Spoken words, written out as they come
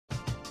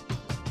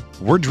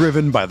We're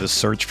driven by the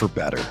search for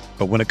better.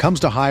 But when it comes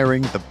to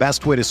hiring, the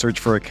best way to search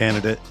for a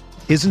candidate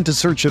isn't to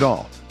search at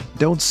all.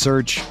 Don't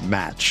search,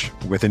 match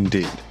with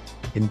Indeed.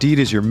 Indeed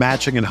is your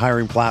matching and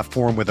hiring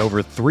platform with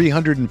over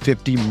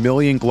 350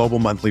 million global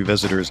monthly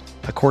visitors,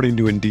 according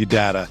to Indeed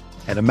data,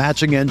 and a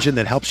matching engine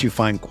that helps you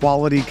find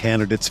quality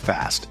candidates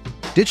fast.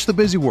 Ditch the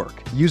busy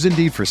work. Use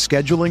Indeed for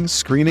scheduling,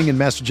 screening, and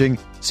messaging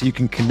so you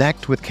can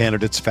connect with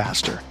candidates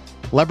faster.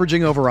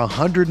 Leveraging over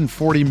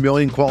 140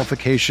 million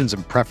qualifications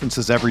and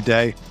preferences every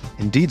day,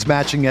 Indeed's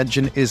matching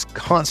engine is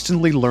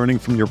constantly learning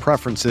from your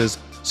preferences,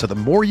 so the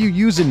more you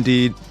use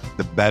Indeed,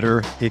 the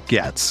better it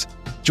gets.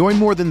 Join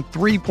more than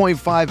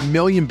 3.5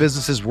 million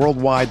businesses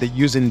worldwide that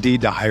use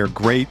Indeed to hire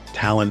great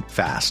talent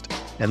fast.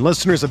 And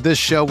listeners of this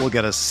show will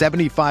get a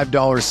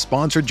 $75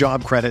 sponsored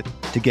job credit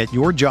to get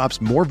your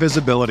jobs more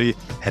visibility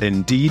at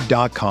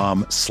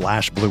Indeed.com/Blue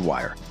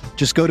Wire.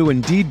 Just go to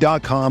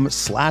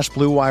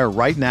Indeed.com/Blue Wire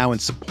right now and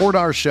support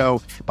our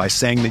show by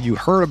saying that you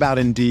heard about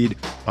Indeed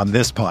on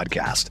this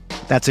podcast.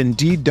 That's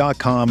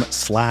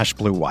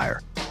Indeed.com/Blue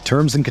Wire.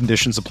 Terms and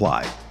conditions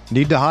apply.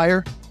 Need to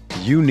hire?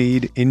 You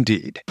need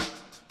Indeed.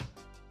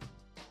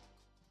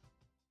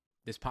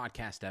 This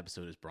podcast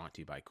episode is brought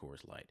to you by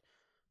Coors Light.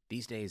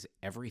 These days,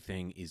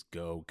 everything is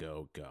go,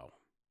 go, go.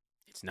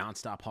 It's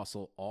nonstop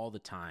hustle all the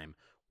time.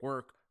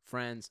 Work,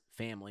 friends,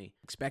 family,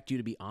 expect you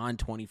to be on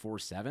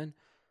 24/7.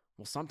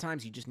 Well,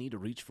 sometimes you just need to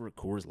reach for a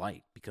Coors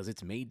Light because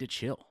it's made to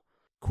chill.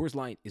 Coors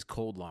Light is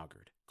cold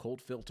lagered,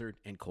 cold filtered,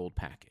 and cold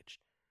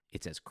packaged.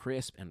 It's as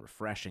crisp and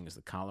refreshing as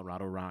the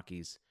Colorado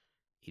Rockies.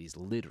 It is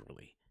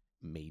literally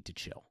made to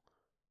chill.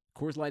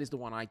 Coors Light is the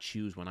one I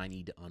choose when I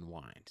need to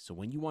unwind. So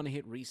when you want to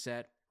hit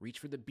reset, reach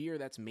for the beer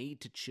that's made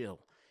to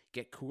chill.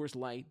 Get Coors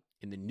Light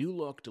in the new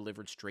look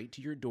delivered straight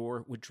to your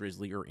door with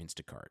Drizzly or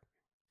Instacart.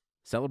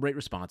 Celebrate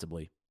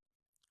responsibly.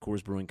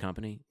 Coors Brewing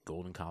Company,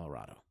 Golden,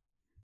 Colorado.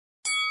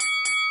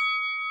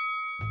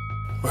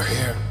 We're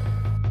here.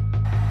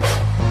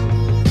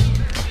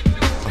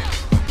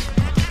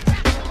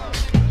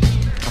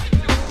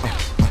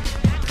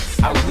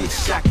 I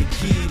wish I could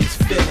give this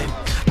feeling.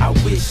 I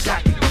wish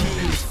I could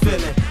give this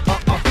feeling.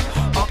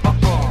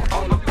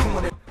 On the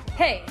corner.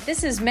 Hey,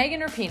 this is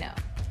Megan Rapinoe,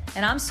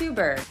 and I'm Sue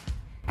Bird.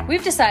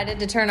 We've decided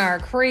to turn our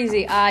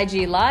crazy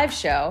IG live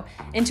show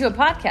into a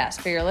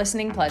podcast for your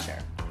listening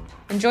pleasure.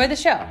 Enjoy the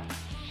show.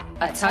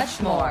 A Touch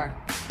More.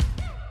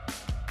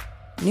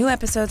 New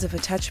episodes of A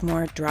Touch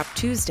More drop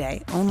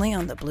Tuesday only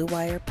on the Blue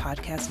Wire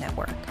Podcast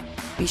Network.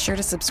 Be sure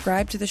to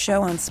subscribe to the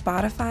show on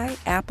Spotify,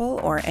 Apple,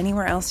 or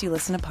anywhere else you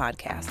listen to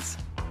podcasts.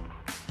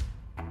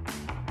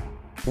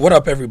 What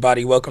up,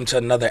 everybody? Welcome to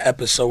another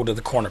episode of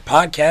the Corner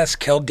Podcast.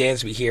 Kel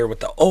Dansby here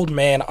with the old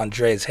man,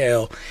 Andreas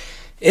Hale.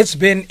 It's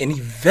been an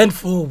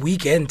eventful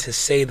weekend, to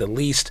say the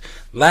least.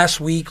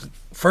 Last week,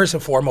 first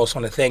and foremost,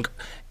 I want to thank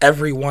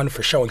everyone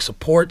for showing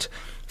support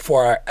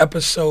for our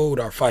episode,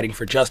 our Fighting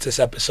for Justice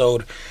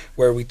episode,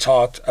 where we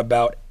talked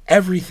about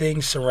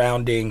everything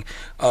surrounding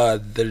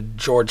the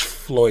George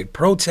Floyd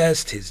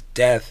protest, his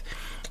death,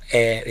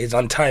 and his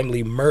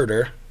untimely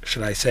murder,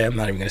 should I say. I'm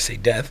not even going to say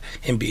death,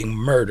 him being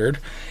murdered,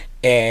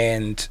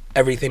 and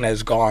everything that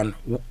has gone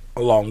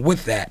along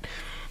with that.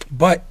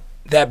 But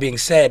that being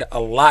said,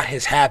 a lot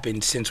has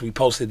happened since we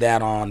posted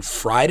that on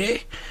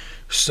Friday,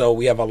 so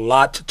we have a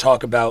lot to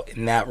talk about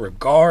in that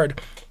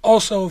regard.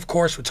 Also, of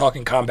course, we're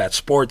talking combat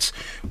sports,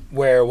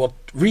 where we'll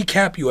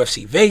recap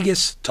UFC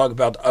Vegas, talk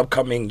about the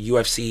upcoming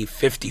UFC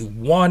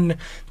 51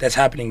 that's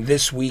happening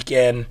this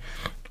weekend.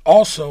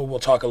 Also,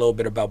 we'll talk a little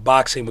bit about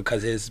boxing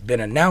because it's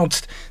been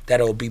announced that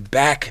it'll be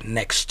back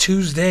next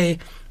Tuesday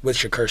with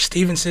Shakur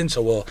Stevenson,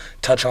 so we'll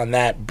touch on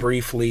that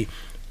briefly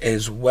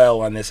as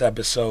well on this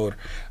episode.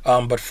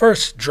 But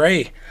first,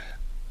 Dre,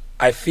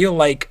 I feel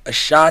like a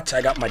shot.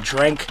 I got my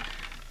drink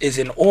is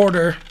in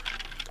order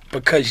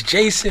because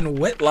Jason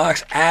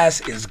Whitlock's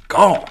ass is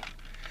gone.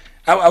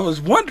 I was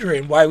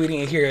wondering why we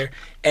didn't hear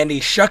any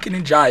shucking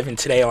and jiving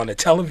today on the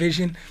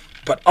television,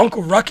 but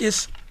Uncle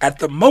Ruckus, at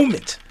the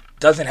moment,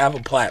 doesn't have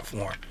a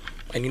platform.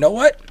 And you know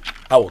what?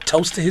 I will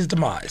toast to his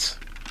demise.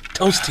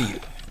 Toast to you.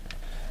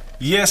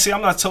 Yeah, see,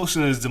 I'm not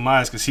toasting his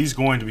demise because he's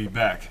going to be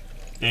back.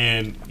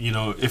 And, you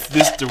know, if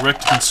this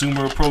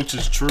direct-to-consumer approach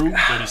is true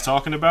that he's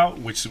talking about,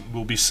 which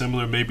will be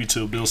similar maybe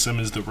to Bill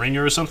Simmons' The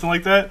Ringer or something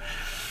like that,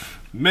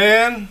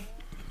 man,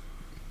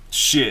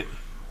 shit.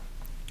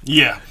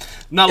 Yeah.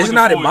 It's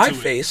not in my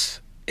face.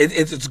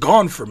 It's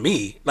gone for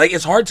me. Like,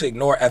 it's hard to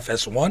ignore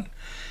FS1.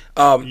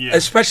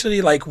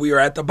 Especially, like, we were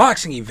at the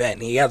boxing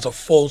event, and he has a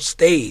full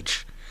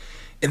stage.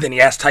 And then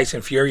he asked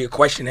Tyson Fury a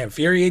question that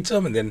infuriates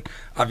him, and then,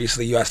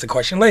 obviously, you asked the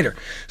question later.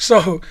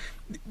 So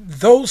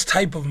those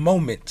type of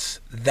moments,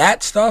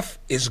 that stuff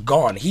is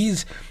gone.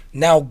 He's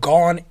now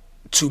gone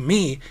to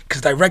me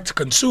because direct to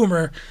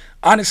consumer,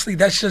 honestly,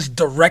 that's just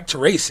direct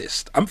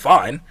racist. I'm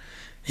fine.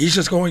 He's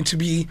just going to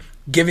be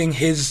giving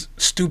his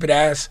stupid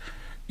ass,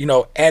 you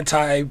know,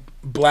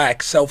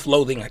 anti-black,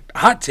 self-loathing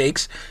hot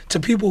takes to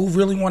people who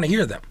really want to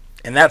hear them.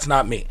 And that's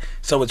not me.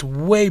 So it's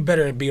way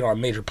better than being on a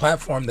major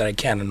platform that I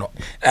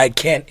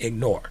can't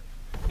ignore.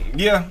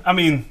 Yeah, I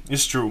mean,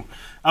 it's true.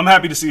 I'm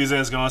happy to see his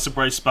ass gone. It's a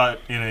bright spot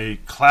in a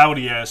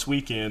cloudy ass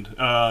weekend.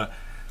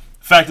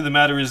 Fact of the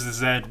matter is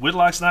that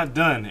Whitlock's not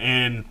done,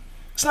 and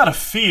it's not a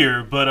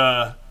fear,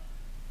 but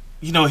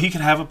he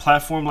could have a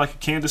platform like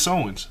Candace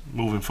Owens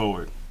moving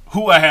forward,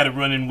 who I had a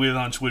run-in with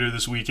on Twitter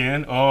this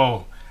weekend.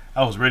 Oh,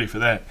 I was ready for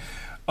that.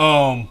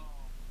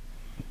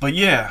 But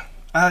yeah,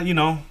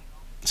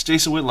 it's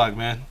Jason Whitlock,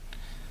 man.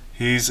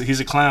 He's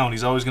a clown.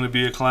 He's always going to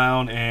be a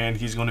clown, and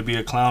he's going to be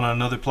a clown on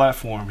another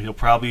platform. He'll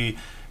probably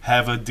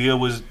have a deal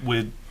with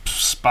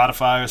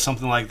Spotify or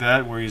something like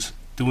that, where he's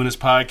doing his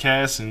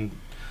podcast and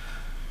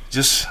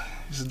just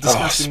he's a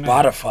disgusting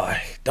Spotify.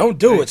 Man. Don't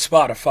do it,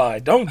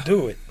 Spotify. Don't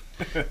do it.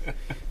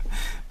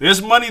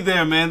 There's money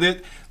there,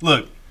 man.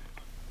 Look,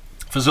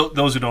 for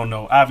those who don't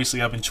know,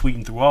 obviously I've been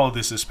tweeting through all of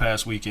this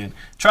past weekend.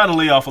 Tried to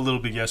lay off a little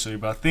bit yesterday,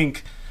 but I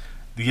think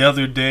the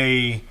other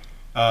day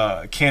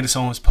Candace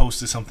Owens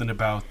posted something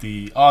about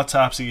the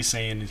autopsy,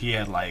 saying that he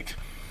had like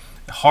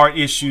heart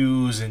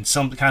issues and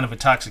some kind of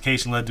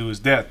intoxication led to his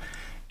death.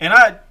 And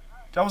I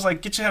was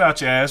like, get your head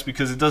out your ass,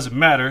 because it doesn't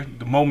matter.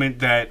 The moment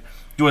that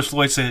George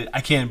Floyd said,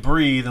 I can't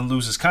breathe, and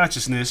loses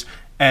consciousness,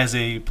 as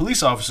a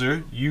police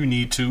officer, you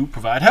need to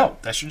provide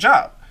help. That's your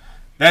job.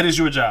 That is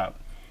your job.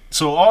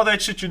 So all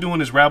that shit you're doing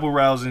is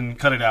rabble-rousing,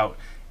 cut it out.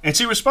 And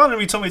she responded to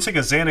me, told me to take a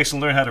Xanax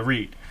and learn how to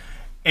read.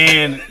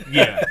 And,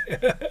 yeah.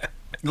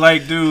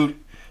 Like, dude,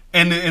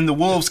 and the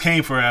wolves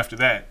came for her after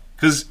that.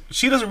 Because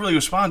she doesn't really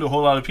respond to a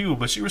whole lot of people,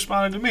 but she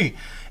responded to me.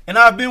 And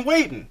I've been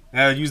waiting.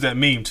 And I used that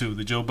meme, too,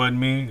 the Joe Budden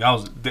meme.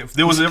 If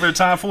there was ever a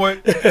time for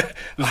it, it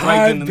was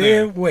right then and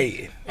there. I've been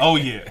waiting. Oh,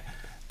 yeah.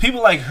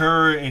 People like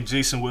her and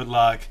Jason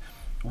Whitlock,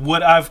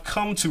 what I've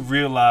come to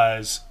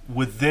realize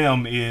with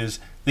them is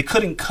they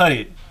couldn't cut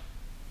it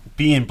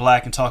being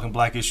black and talking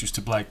black issues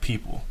to black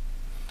people.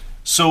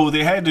 So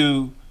they had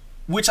to,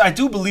 which I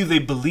do believe they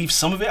believe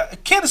some of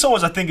it. Candace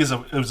Owens, I think,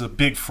 was a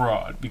big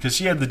fraud, because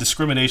she had the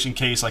discrimination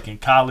case like in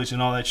college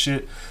and all that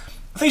shit.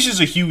 I think she's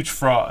a huge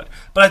fraud.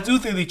 But I do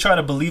think they try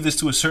to believe this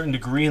to a certain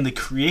degree, and they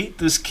create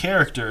this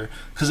character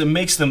because it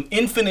makes them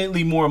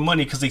infinitely more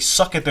money because they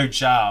suck at their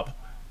job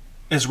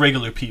as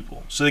regular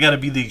people. So they got to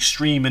be the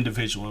extreme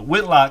individual. And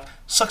Whitlock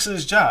sucks at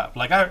his job.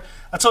 Like I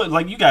told you,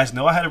 like you guys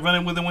know, I had a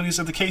run-in with him when he was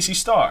at the KC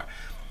Star.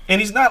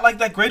 And he's not like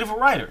that great of a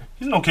writer.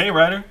 He's an okay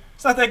writer.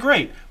 It's not that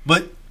great.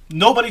 But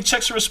nobody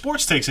checks for his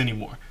sports takes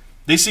anymore.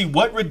 They see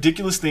what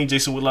ridiculous thing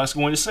Jason Whitlock's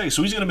going to say.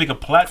 So he's going to make a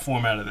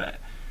platform out of that.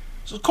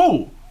 So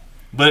cool.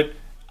 But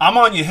I'm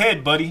on your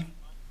head, buddy.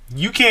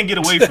 You can't get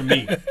away from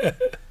me.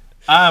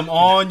 I'm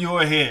on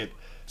your head.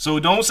 So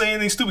don't say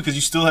anything stupid, because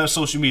you still have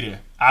social media.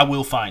 I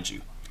will find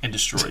you and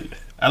destroy you.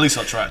 At least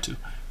I'll try to.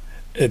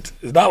 It's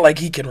not like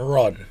he can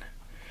run.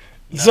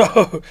 No.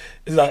 So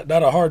it's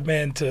not a hard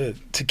man to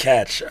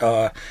catch.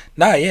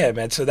 Yeah,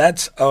 man. So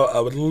that's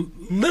a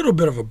little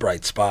bit of a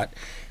bright spot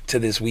to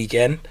this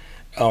weekend.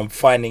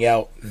 Finding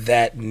out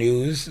that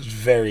news is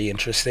very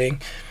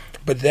interesting.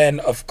 But then,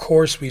 of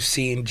course, we've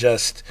seen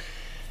just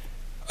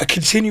a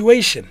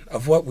continuation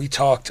of what we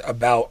talked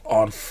about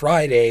on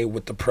Friday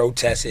with the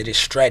protests. It is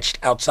stretched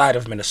outside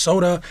of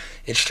Minnesota.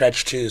 It's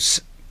stretched to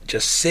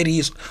just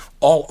cities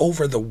all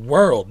over the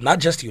world, not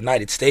just the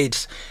United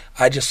States.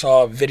 I just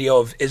saw a video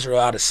of Israel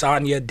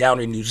Adesanya down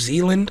in New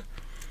Zealand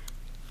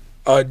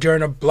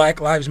during a Black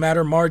Lives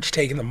Matter march,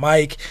 taking the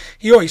mic.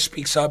 He always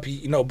speaks up,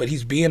 but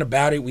he's being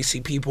about it. We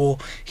see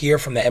people here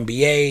from the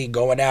NBA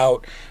going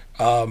out,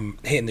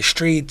 hitting the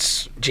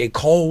streets. J.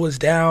 Cole was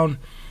down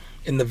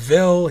in the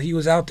Ville. He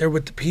was out there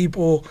with the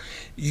people.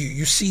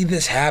 You see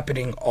this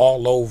happening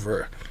all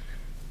over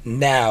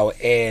now.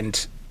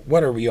 And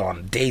what are we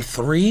on? Day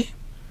 3?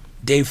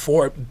 Day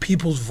 4?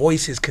 People's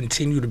voices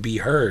continue to be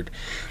heard.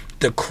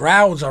 The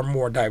crowds are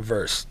more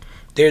diverse.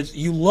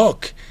 You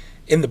look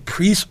in the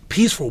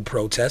peaceful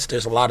protests,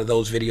 there's a lot of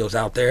those videos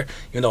out there.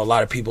 A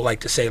lot of people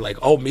like to say, like,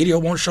 oh, media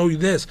won't show you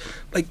this.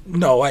 Like,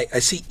 no, I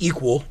see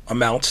equal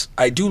amounts.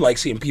 I do like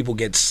seeing people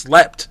get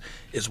slept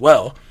as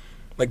well.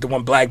 Like the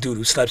one black dude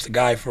who slept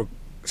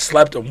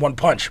in one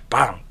punch,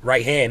 bang,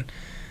 right hand,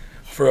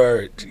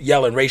 for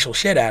yelling racial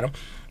shit at him.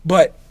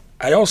 But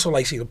I also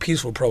like seeing a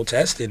peaceful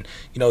protest, and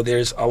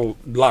there's a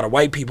lot of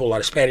white people, a lot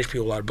of Spanish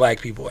people, a lot of black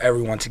people,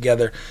 everyone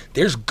together.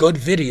 There's good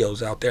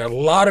videos out there. A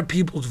lot of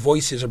people's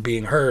voices are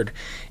being heard,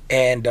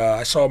 and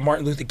I saw a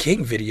Martin Luther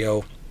King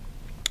video,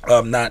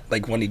 not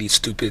like one of these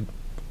stupid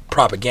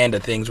propaganda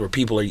things where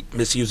people are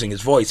misusing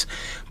his voice,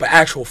 but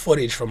actual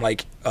footage from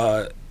like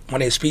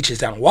one of his speeches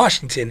down in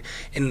Washington,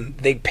 and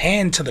they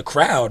panned to the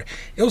crowd.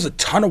 It was a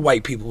ton of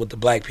white people with the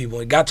black people.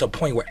 It got to a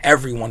point where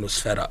everyone was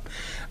fed up.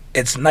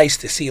 It's nice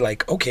to see,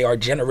 like, okay, our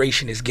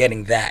generation is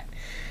getting that.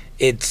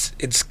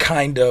 It's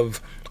kind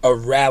of a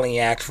rallying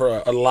act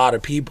for a lot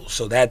of people,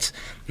 so that's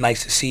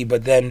nice to see.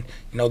 But then,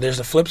 there's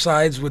the flip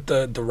sides with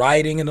the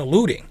rioting and the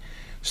looting.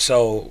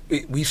 So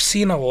we've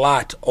seen a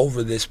lot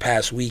over this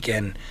past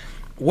weekend.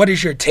 What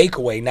is your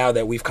takeaway now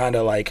that we've kind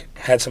of, like,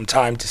 had some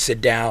time to sit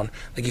down?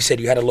 Like you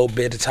said, you had a little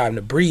bit of time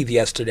to breathe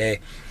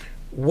yesterday.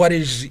 What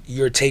is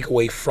your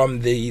takeaway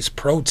from these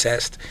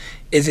protests?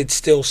 Is it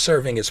still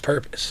serving its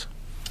purpose?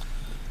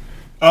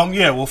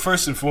 Yeah, well,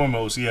 first and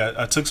foremost,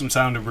 I took some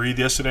time to breathe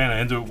yesterday, and I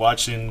ended up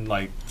watching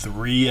like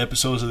 3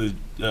 episodes of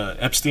the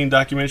Epstein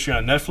documentary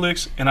on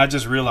Netflix, and I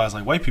just realized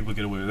like white people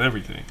get away with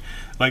everything,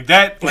 like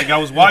that. Like I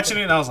was watching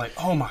it, and I was like,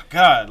 oh my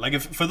god! Like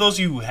for those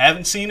of you who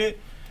haven't seen it,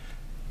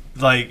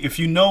 like if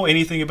you know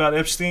anything about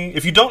Epstein,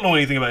 if you don't know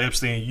anything about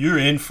Epstein, you're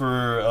in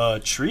for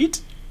a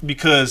treat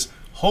because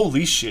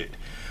holy shit.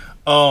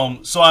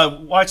 So I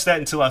watched that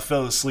until I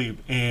fell asleep,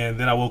 and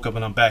then I woke up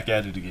and I'm back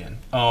at it again.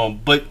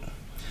 But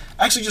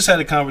I actually just had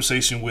a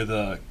conversation with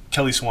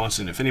Kelly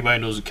Swanson. If anybody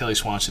knows who Kelly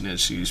Swanson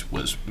is, she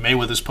was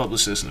Mayweather's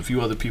publicist and a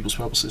few other people's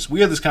publicists.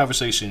 We had this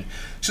conversation.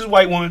 She's a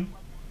white woman.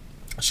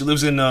 She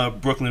lives in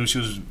Brooklyn. She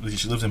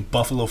lived in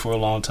Buffalo for a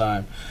long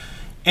time.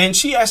 And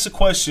she asked a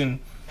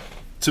question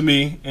to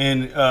me,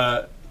 and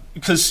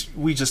because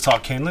we just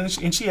talked candidly,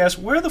 and she asked,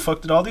 where the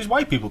fuck did all these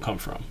white people come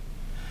from?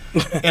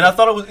 And I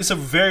thought it's a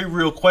very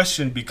real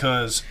question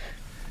because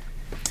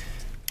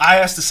I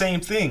asked the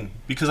same thing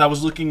because I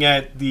was looking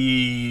at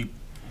the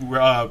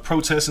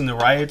protests and the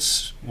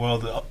riots.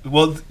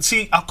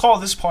 See, I'll call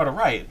this part a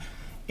riot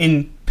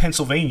in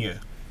Pennsylvania,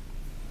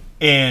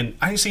 and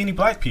I didn't see any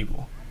black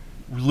people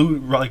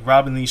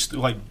robbing these,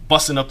 like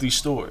busting up these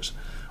stores.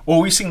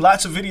 Or we've seen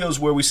lots of videos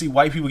where we see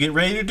white people get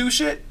ready to do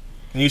shit,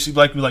 and you see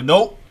black people like,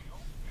 nope,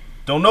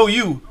 don't know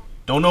you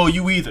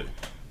either.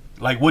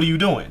 Like, what are you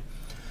doing?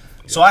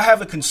 Yeah. So I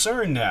have a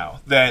concern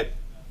now that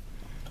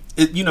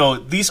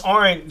these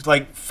aren't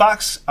like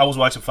Fox. I was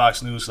watching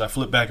Fox News, so I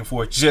flipped back and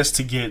forth just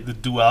to get the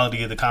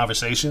duality of the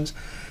conversations.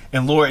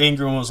 And Laura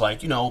Ingraham was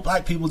like,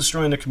 black people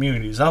destroying their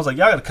communities. And I was like,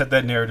 y'all got to cut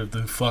that narrative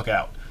the fuck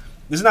out.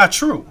 It's not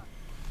true.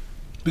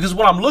 Because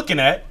what I'm looking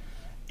at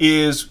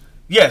is,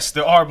 yes,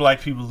 there are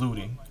black people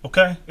looting.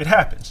 Okay? It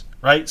happens,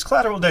 right? It's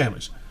collateral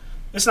damage.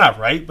 It's not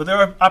right, but there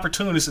are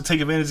opportunities to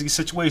take advantage of these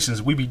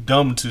situations. We'd be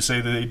dumb to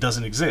say that it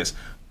doesn't exist.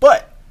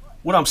 But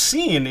what I'm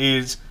seeing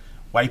is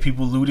white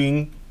people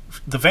looting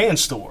the Van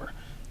store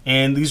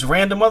and these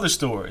random other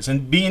stores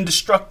and being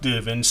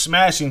destructive and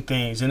smashing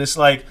things. And it's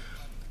like,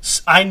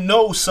 I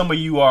know some of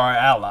you are our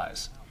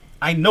allies.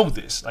 I know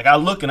this. Like I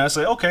look and I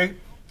say, okay,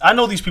 I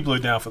know these people are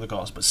down for the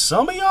cause, but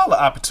some of y'all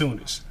are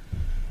opportunists.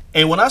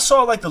 And when I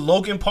saw like the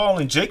Logan Paul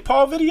and Jake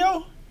Paul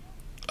video,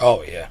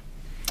 oh yeah,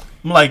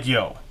 I'm like,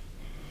 yo,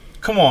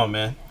 come on,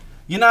 man.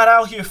 You're not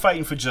out here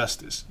fighting for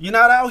justice. You're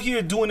not out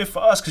here doing it for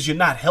us because you're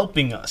not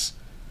helping us.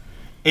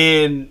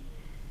 And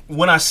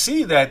when I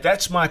see that,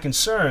 that's my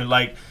concern.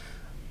 Like,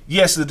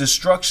 yes, the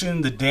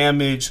destruction, the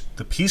damage,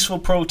 the peaceful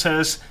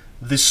protests,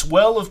 the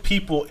swell of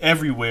people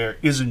everywhere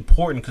is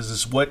important because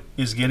it's what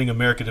is getting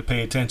America to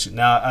pay attention.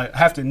 Now, I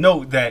have to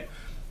note that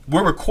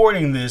we're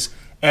recording this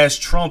as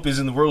Trump is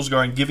in the Rose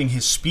Garden giving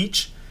his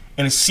speech,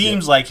 and it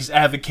seems like he's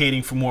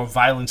advocating for more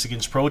violence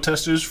against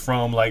protesters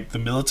from, like, the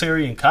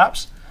military and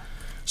cops.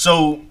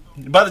 So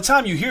by the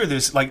time you hear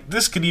this, like,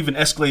 this could even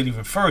escalate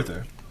even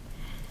further.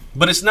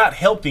 But it's not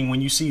helping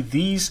when you see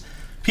these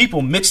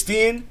people mixed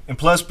in, and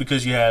plus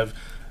because you have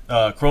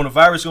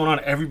coronavirus going on,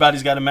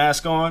 everybody's got a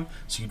mask on,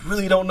 so you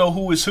really don't know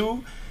who is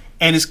who,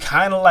 and it's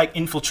kind of like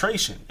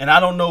infiltration, and I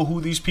don't know who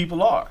these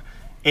people are,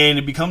 and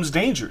it becomes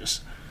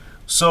dangerous.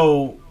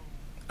 So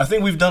I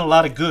think we've done a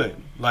lot of good.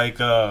 Like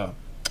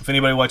if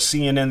anybody watched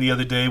CNN the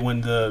other day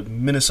when the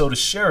Minnesota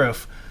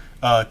sheriff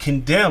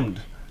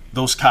condemned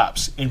those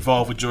cops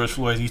involved with George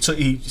Floyd.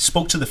 He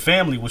spoke to the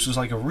family, which was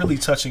like a really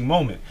touching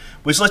moment,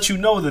 which lets you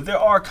know that there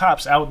are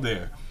cops out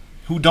there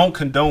who don't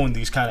condone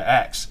these kind of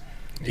acts.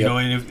 You know,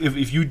 and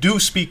if you do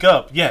speak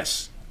up,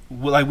 yes,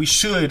 like we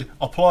should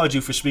applaud you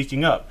for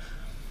speaking up.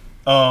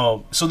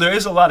 So there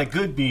is a lot of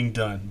good being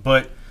done,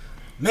 but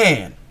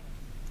man,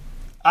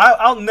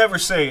 I'll never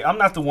say, I'm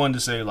not the one to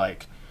say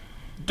like,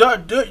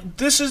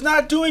 this is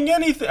not doing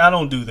anything. I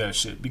don't do that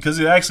shit because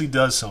it actually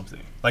does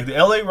something. Like the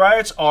LA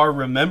riots are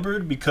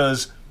remembered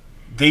because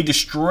they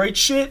destroyed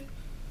shit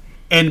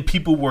and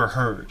people were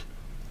heard.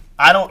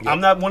 I'm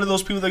not one of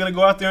those people that are going to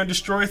go out there and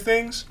destroy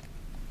things,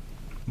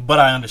 but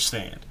I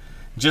understand.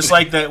 Just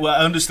like that,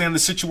 I understand the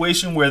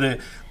situation where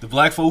the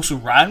black folks were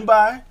riding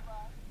by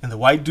and the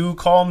white dude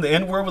called him the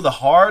N-word with a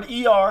hard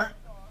ER.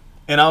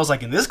 And I was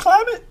like, in this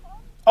climate?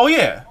 Oh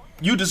yeah,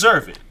 you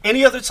deserve it.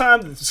 Any other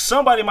time,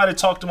 somebody might have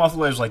talked him off the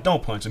ledge like,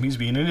 don't punch him, he's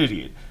being an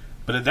idiot.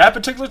 But at that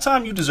particular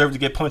time, you deserve to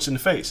get punched in the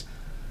face.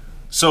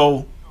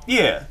 So,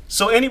 yeah.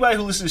 So anybody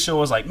who listens to the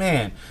show is like,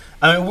 man,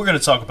 I mean, we're going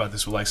to talk about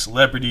this with like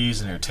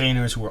celebrities and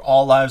entertainers who are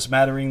all lives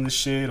mattering this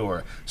shit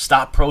or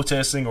stop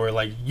protesting or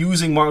like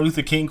using Martin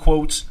Luther King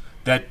quotes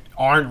that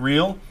aren't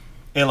real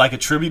and like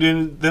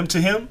attributing them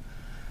to him.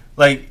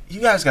 Like,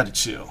 you guys got to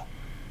chill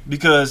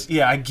because,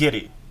 yeah, I get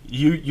it.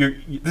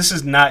 This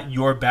is not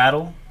your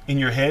battle in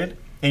your head.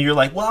 And you're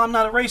like, well, I'm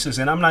not a racist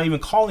and I'm not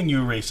even calling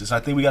you a racist. I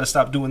think we got to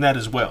stop doing that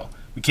as well.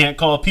 We can't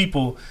call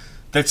people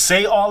that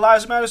say all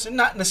lives matter, they're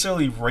not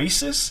necessarily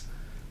racist.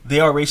 They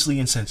are racially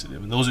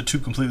insensitive, and those are two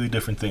completely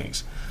different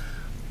things.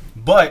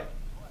 But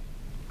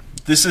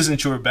this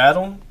isn't your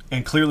battle,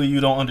 and clearly you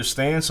don't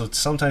understand, so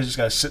sometimes you just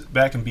got to sit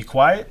back and be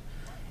quiet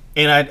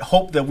And I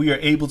hope that we are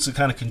able to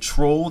kind of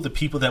control the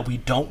people that we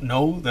don't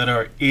know that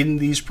are in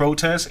these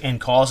protests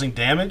and causing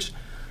damage,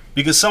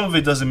 because some of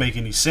it doesn't make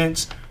any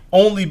sense,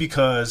 only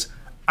because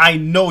I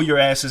know your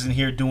ass isn't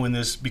here doing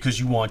this because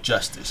you want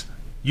justice.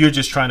 You're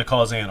just trying to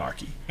cause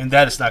anarchy, and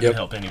that is not going to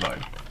help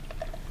anybody.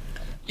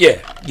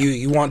 Yeah,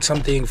 you want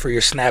something for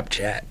your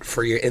Snapchat,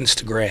 for your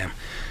Instagram.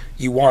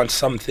 You want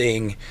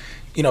something,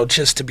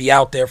 just to be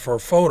out there for a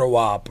photo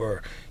op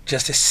or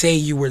just to say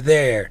you were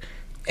there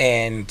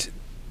and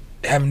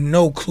have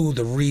no clue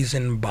the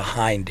reason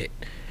behind it.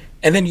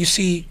 And then you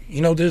see,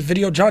 there's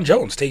video of John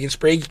Jones taking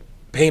spray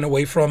paint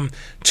away from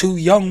 2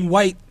 young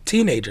white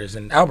teenagers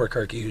in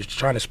Albuquerque who's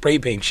trying to spray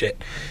paint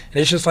shit.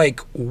 And it's just like,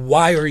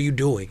 why are you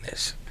doing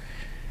this?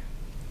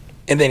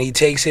 And then he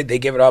takes it, they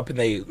give it up, and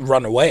they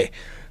run away.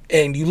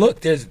 And you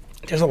look, there's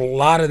a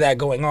lot of that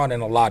going on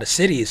in a lot of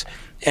cities.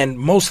 And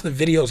most of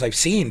the videos I've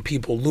seen,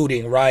 people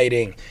looting,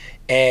 rioting,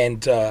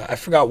 and I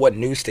forgot what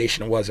news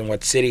station it was in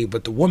what city,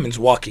 but the woman's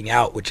walking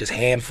out with just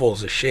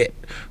handfuls of shit,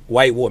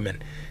 white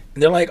woman.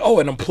 And they're like, oh,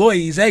 an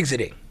employee's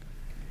exiting.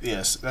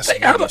 Yes, that's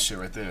like, some shit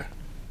right there.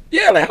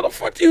 Yeah, like, how the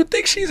fuck do you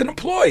think she's an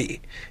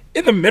employee?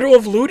 In the middle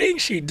of looting,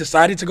 she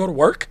decided to go to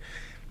work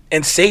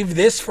and save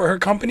this for her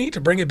company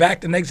to bring it back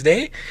the next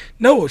day?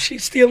 No,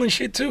 she's stealing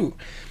shit too.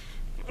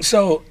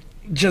 So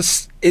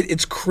just,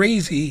 it's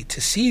crazy to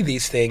see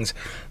these things.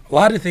 A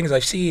lot of things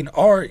I've seen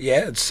are,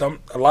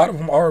 a lot of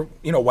them are,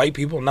 white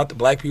people, not the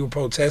black people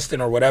protesting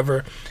or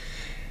whatever.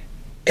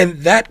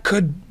 And that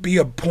could be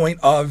a point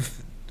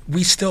of,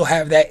 we still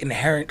have that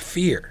inherent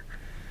fear.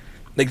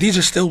 Like, these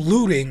are still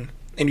looting,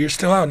 and you're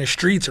still out in the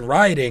streets and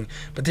rioting,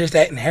 but there's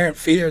that inherent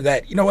fear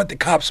that, the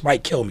cops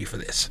might kill me for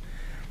this.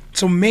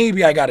 So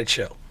maybe I gotta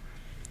chill.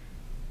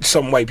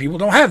 Some white people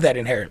don't have that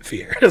inherent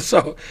fear.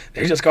 So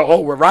they just go,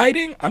 oh, we're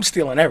rioting? I'm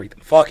stealing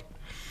everything. Fuck it.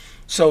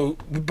 So,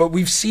 but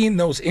we've seen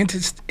those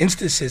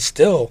instances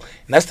still,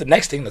 and that's the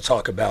next thing to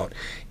talk about,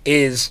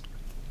 is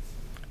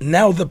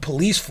now the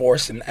police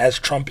force, and as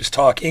Trump is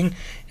talking,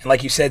 and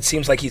like you said,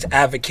 seems like he's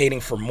advocating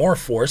for more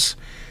force.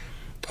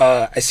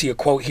 I see a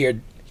quote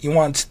here. He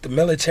wants the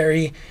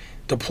military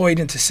deployed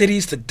into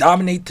cities to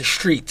dominate the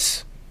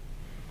streets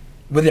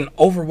with an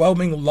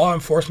overwhelming law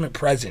enforcement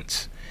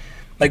presence.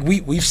 Like,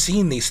 we've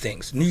seen these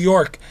things. New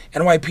York,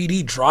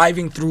 NYPD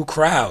driving through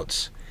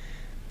crowds.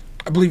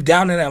 I believe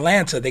down in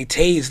Atlanta, they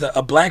tased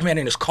a black man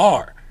in his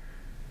car.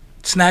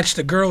 Snatched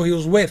the girl he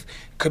was with,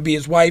 could be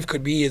his wife,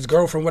 could be his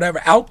girlfriend,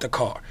 whatever, out the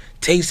car.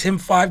 Tased him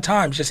 5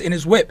 times just in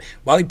his whip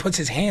while he puts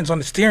his hands on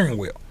the steering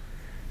wheel.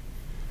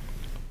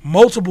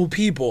 Multiple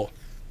people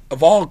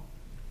of all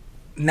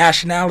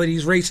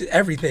nationalities, races,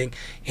 everything,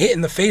 hit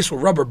in the face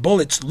with rubber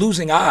bullets,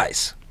 losing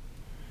eyes.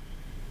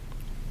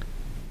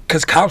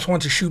 Because cops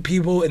want to shoot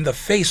people in the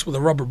face with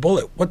a rubber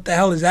bullet. What the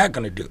hell is that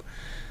going to do?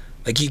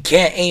 Like, you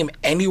can't aim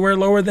anywhere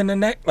lower than the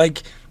neck?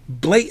 Like,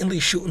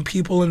 blatantly shooting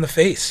people in the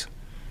face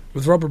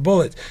with rubber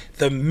bullets.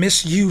 The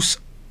misuse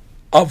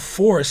of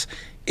force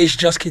is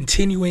just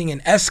continuing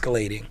and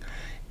escalating.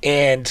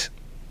 And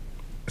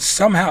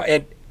somehow,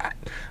 I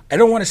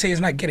don't want to say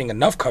it's not getting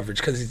enough coverage,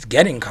 because it's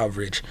getting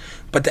coverage,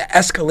 but the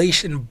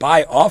escalation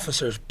by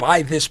officers,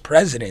 by this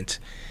president,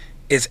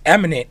 is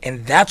eminent,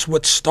 and that's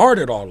what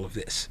started all of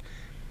this.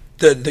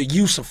 The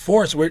use of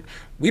force,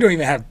 we don't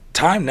even have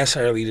time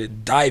necessarily to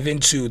dive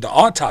into the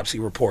autopsy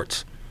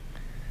reports.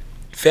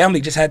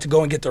 Family just had to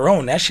go and get their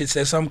own. That shit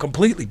says something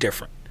completely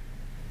different.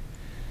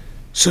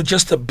 So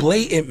just the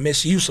blatant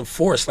misuse of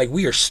force, like,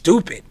 we are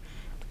stupid.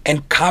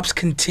 And cops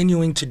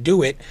continuing to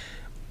do it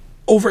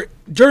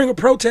during a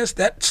protest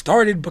that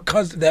started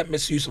because of that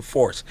misuse of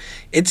force.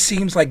 It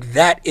seems like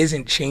that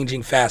isn't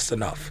changing fast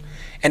enough.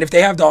 And if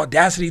they have the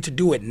audacity to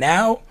do it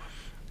now,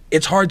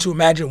 it's hard to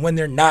imagine when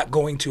they're not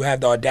going to have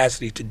the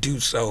audacity to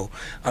do so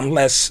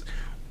unless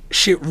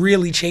shit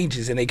really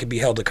changes and they can be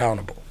held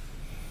accountable.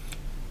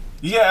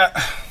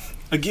 Yeah,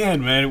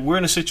 again, man, we're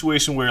in a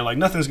situation where, like,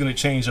 nothing's going to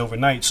change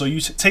overnight. So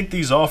you take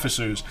these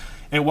officers,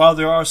 and while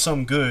there are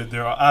some good,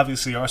 there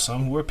obviously are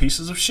some who are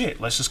pieces of shit.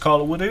 Let's just call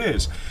it what it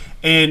is.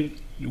 And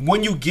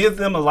when you give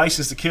them a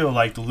license to kill,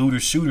 like the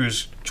looters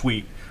shooters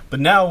tweet, but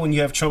now when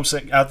you have Trump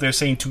out there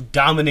saying to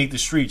dominate the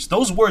streets,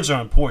 those words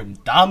are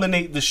important.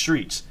 Dominate the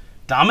streets.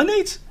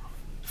 Dominate?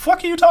 The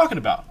fuck are you talking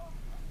about?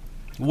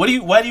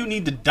 Why do you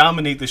need to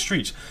dominate the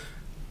streets?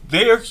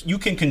 There, you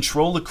can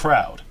control the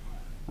crowd,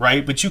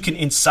 right? But you can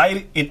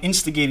incite and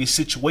instigate a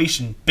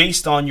situation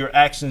based on your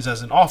actions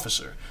as an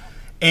officer.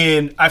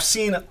 And I've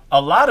seen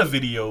a lot of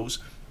videos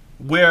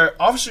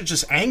where officers are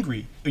just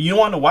angry. You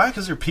want to know why?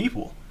 Because they're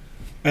people.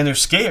 And they're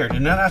scared.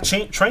 And they're not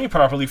trained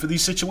properly for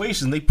these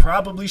situations. They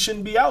probably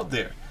shouldn't be out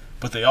there.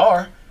 But they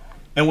are.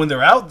 And when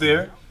they're out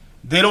there,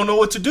 they don't know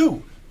what to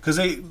do. Because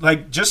they,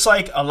 like, just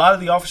like a lot of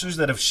the officers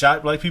that have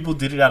shot black people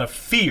did it out of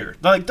fear.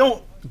 Like,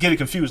 don't get it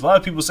confused. A lot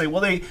of people say,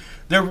 well,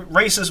 they're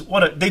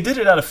racist. They did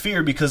it out of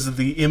fear because of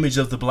the image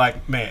of the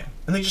black man.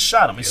 And they just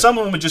shot him. And some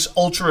of them are just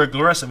ultra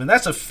aggressive. And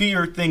that's a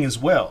fear thing as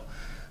well.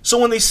 So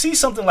when they see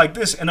something like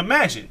this, and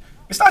imagine,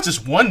 it's not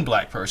just one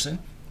black person.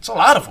 It's a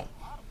lot of them.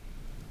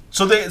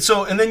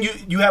 And then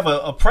you have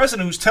a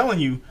president who's telling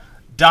you,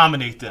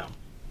 dominate them.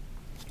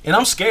 And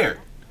I'm scared.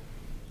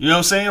 You know what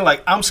I'm saying?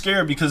 Like, I'm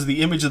scared because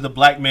the image of the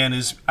black man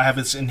is, I have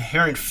this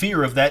inherent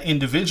fear of that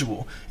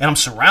individual, and I'm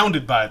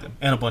surrounded by them,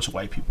 and a bunch of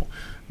white people.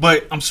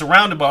 But I'm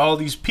surrounded by all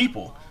these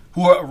people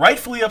who are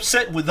rightfully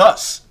upset with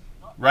us,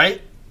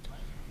 right?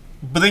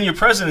 But then your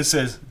president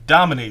says,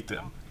 dominate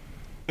them.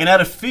 And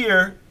out of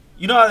fear,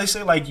 you know how they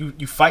say, like,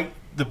 you fight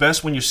the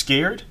best when you're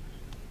scared?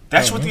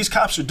 That's what these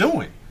cops are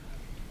doing.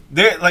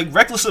 They're, like,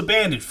 reckless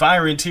abandon,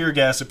 firing tear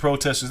gas at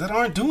protesters that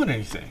aren't doing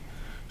anything.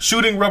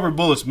 Shooting rubber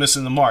bullets,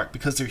 missing the mark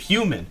because they're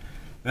human.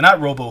 They're not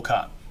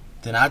RoboCop.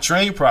 They're not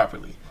trained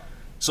properly.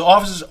 So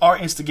officers are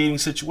instigating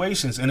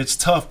situations, and it's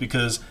tough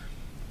because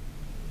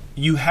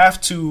you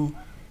have to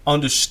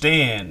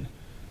understand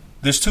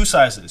there's two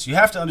sides to this. You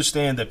have to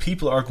understand that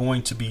people are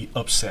going to be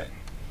upset.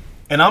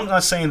 And I'm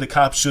not saying the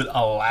cops should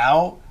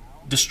allow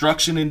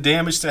destruction and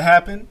damage to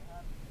happen,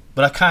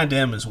 but I kind of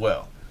am as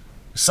well.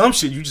 Some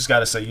shit you just got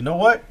to say, you know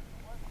what?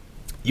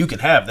 You can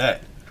have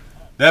that.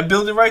 That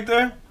building right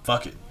there,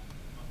 fuck it.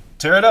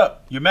 Tear it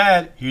up. You're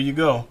mad. Here you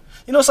go.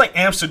 You know, it's like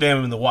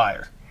Amsterdam in The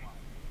Wire.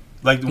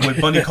 Like what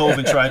Bunny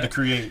Colvin tried to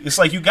create. It's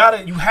like you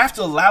have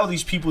to allow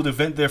these people to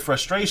vent their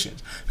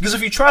frustrations. Because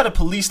if you try to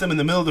police them in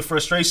the middle of the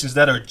frustrations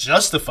that are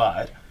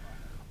justified,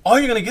 all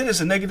you're going to get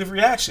is a negative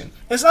reaction.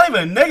 It's not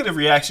even a negative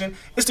reaction.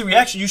 It's the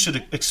reaction you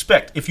should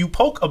expect. If you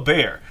poke a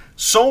bear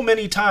so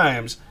many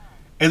times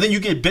and then you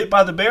get bit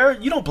by the bear,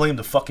 you don't blame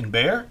the fucking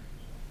bear.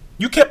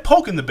 You kept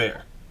poking the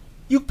bear.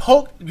 You've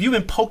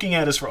been poking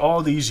at us for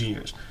all these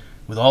years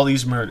with all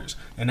these murders.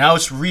 And now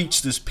it's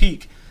reached this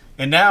peak.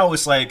 And now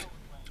it's like,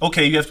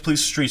 okay, you have to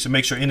police the streets and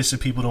make sure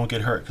innocent people don't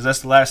get hurt. Because that's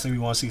the last thing we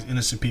want to see is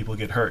innocent people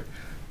get hurt.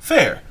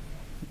 Fair.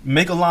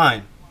 Make a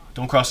line.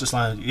 Don't cross this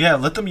line. Yeah,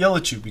 let them yell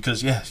at you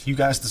because, yeah, you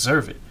guys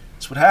deserve it.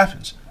 That's what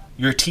happens.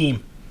 You're a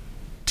team.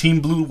 Team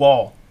Blue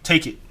Wall.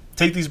 Take it.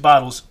 Take these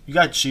bottles. You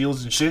got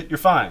shields and shit. You're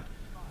fine.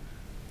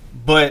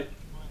 But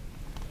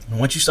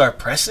once you start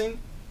pressing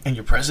and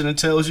your president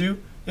tells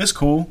you, it's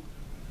cool.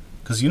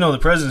 Because, you know, the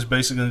president's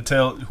basically going to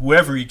tell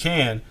whoever he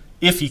can,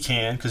 if he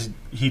can, because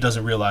he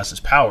doesn't realize his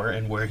power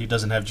and where he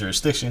doesn't have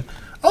jurisdiction,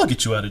 I'll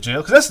get you out of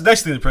jail. Because that's the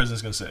next thing the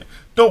president's going to say.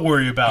 Don't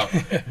worry about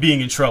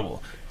being in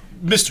trouble.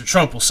 Mr.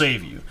 Trump will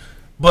save you.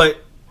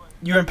 But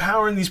you're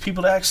empowering these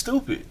people to act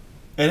stupid.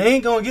 And it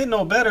ain't going to get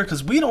no better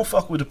because we don't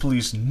fuck with the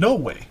police no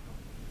way.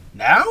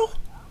 Now?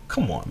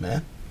 Come on,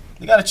 man.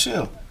 They got to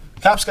chill.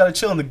 Cops got to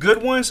chill. And the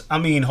good ones, I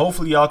mean,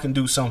 hopefully y'all can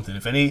do something.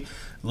 If any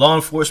law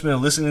enforcement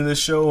are listening to this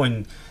show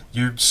and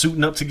you're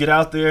suiting up to get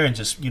out there and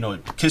just, you know,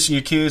 kissing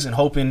your kids and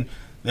hoping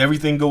that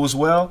everything goes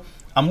well,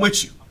 I'm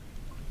with you.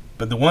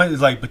 But the one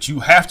is like, but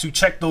you have to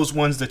check those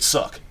ones that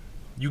suck.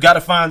 You got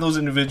to find those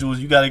individuals.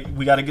 We got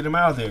to get them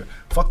out of there.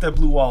 Fuck that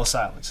blue wall of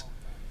silence.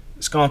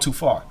 It's gone too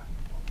far.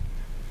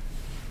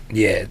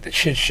 Yeah, the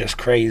shit's just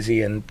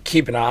crazy, and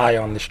keeping an eye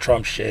on this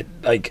Trump shit.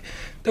 Like,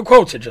 the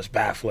quotes are just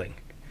baffling.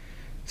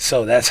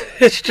 So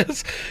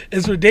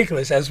it's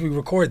ridiculous. As we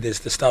record this,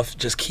 the stuff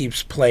just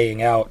keeps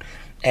playing out.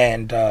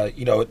 And,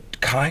 you know,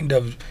 it kind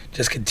of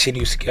just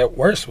continues to get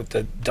worse with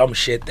the dumb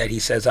shit that he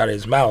says out of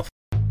his mouth.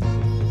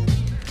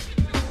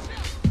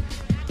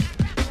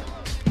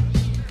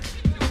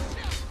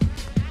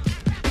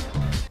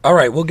 All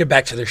right, we'll get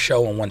back to the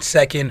show in 1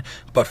 second.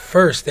 But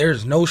first,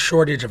 there's no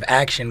shortage of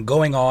action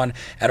going on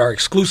at our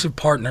exclusive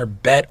partner,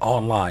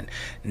 BetOnline.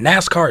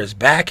 NASCAR is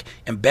back,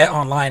 and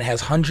BetOnline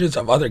has hundreds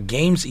of other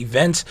games,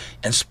 events,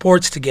 and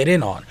sports to get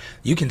in on.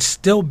 You can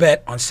still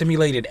bet on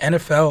simulated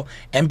NFL,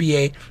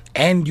 NBA,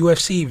 and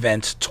UFC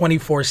events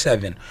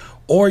 24/7.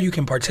 Or you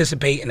can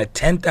participate in a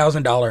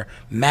 $10,000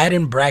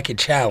 Madden Bracket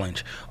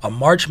Challenge, a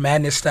March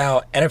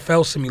Madness-style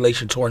NFL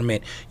simulation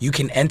tournament you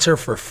can enter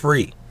for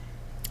free.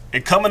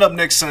 And coming up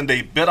next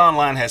Sunday,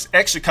 BetOnline has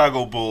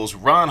ex-Chicago Bulls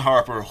Ron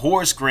Harper,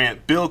 Horace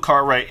Grant, Bill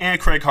Cartwright,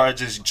 and Craig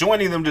Hodges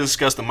joining them to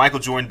discuss the Michael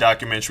Jordan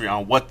documentary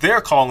on what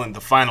they're calling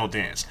the Final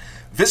Dance.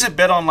 Visit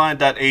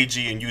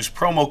betonline.ag and use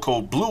promo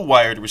code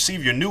BLUEWIRE to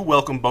receive your new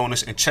welcome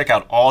bonus and check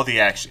out all the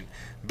action.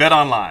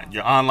 BetOnline,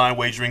 your online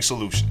wagering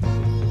solution.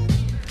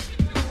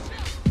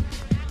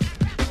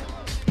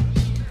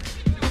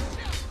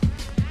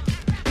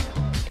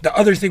 The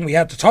other thing we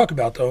have to talk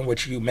about, though,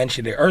 which you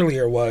mentioned it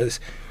earlier, was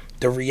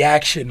the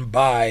reaction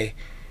by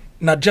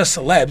not just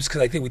celebs,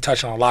 because I think we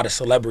touched on a lot of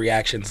celeb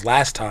reactions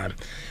last time,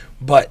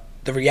 but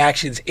the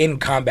reactions in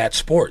combat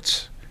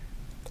sports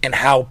and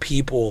how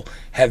people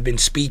have been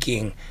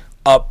speaking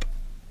up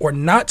or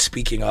not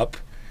speaking up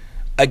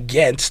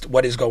against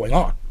what is going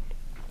on.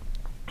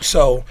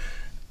 So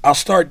I'll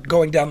start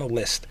going down the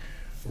list.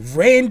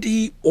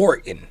 Randy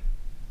Orton.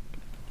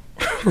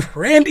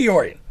 Randy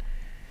Orton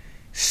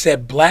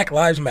said Black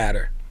Lives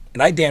Matter,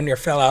 and I damn near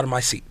fell out of my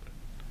seat.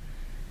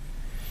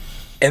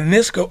 And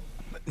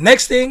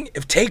next thing,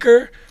 if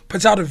Taker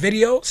puts out a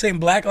video saying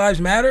Black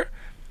Lives Matter,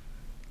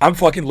 I'm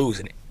fucking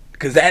losing it.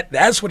 Because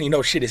that's when you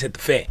know shit has hit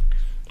the fan.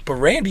 But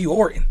Randy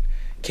Orton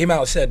came out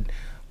and said,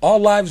 all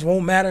lives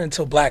won't matter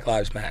until Black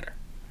Lives Matter.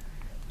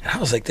 And I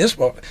was like,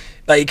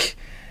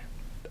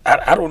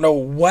 I don't know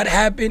what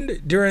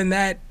happened during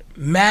that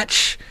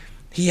match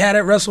he had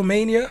at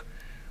WrestleMania,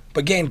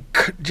 but getting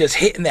just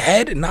hit in the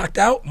head and knocked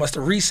out must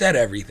have reset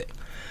everything,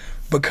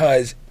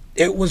 because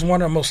it was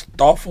one of the most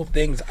thoughtful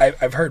things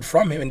I've heard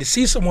from him. And to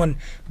see someone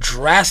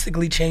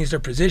drastically change their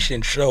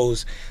position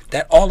shows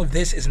that all of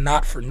this is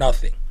not for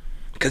nothing.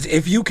 Because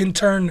if you can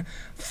turn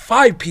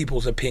 5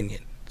 people's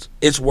opinions,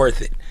 it's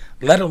worth it,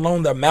 let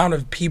alone the amount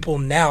of people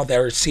now that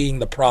are seeing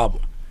the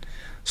problem.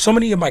 So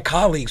many of my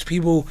colleagues,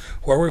 people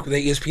who I work with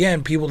at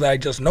ESPN, people that I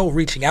just know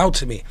reaching out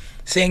to me,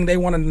 saying they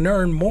want to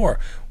learn more.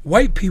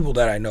 White people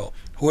that I know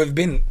who have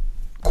been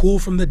cool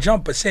from the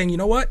jump, but saying, you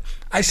know what?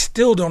 I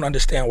still don't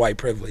understand white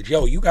privilege.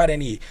 Yo, you got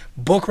any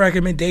book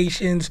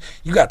recommendations?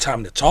 You got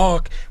time to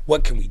talk?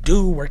 What can we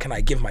do? Where can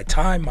I give my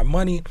time, my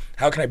money?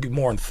 How can I be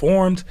more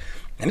informed?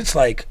 And it's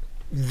like,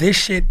 this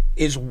shit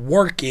is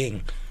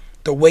working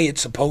the way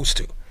it's supposed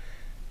to.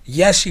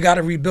 Yes, you got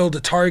to rebuild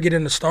the Target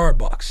and the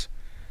Starbucks.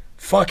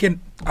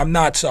 Fucking, I'm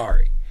not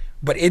sorry.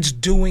 But it's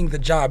doing the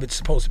job it's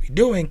supposed to be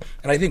doing.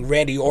 And I think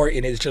Randy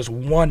Orton is just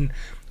one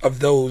of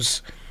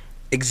those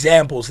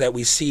examples that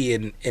we see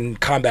in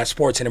combat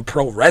sports and in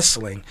pro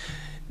wrestling,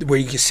 where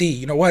you can see,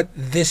 you know what,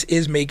 this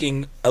is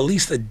making at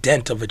least a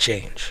dent of a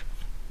change.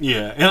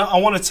 Yeah, and I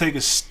want to take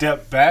a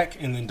step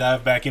back and then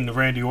dive back into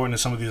Randy Orton and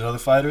some of these other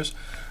fighters.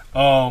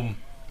 I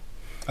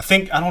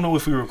don't know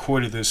if we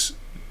recorded this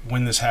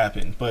when this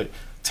happened, but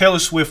Taylor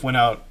Swift went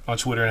out on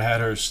Twitter and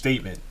had her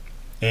statement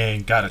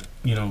and got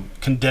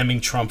condemning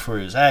Trump for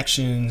his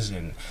actions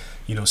and,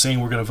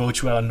 saying we're going to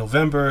vote you out in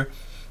November,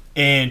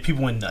 and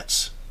people went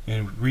nuts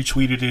and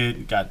retweeted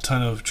it, got a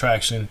ton of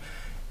traction,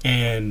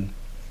 and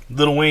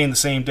Lil Wayne the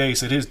same day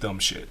said his dumb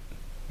shit.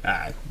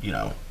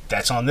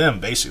 That's on them,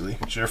 basically.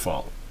 It's your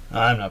fault.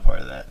 I'm not part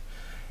of that.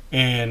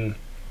 And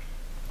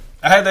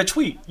I had that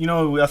tweet.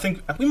 I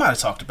think we might have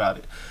talked about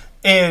it.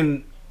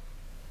 And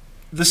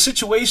the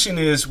situation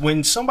is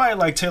when somebody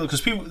like Taylor,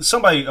 because a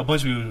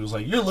bunch of people was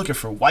like, you're looking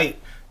for white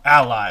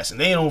allies and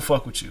they don't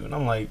fuck with you. And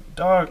I'm like,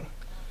 dog,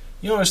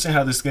 you don't understand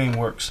how this game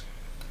works.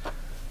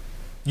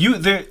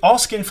 They're all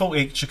skin folk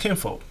ain't your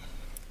kinfolk,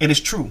 and it's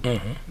true.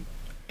 Mm-hmm.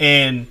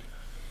 And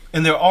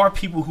there are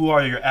people who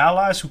are your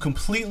allies who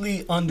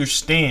completely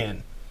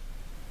understand,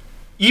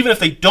 even if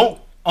they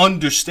don't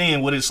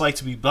understand what it's like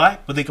to be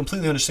black, but they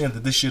completely understand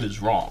that this shit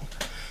is wrong.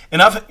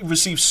 And I've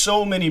received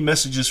so many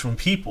messages from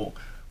people,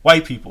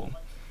 white people,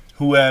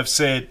 who have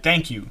said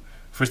thank you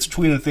for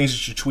tweeting the things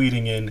that you're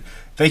tweeting, and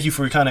thank you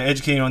for kind of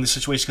educating on this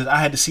situation, because I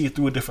had to see it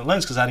through a different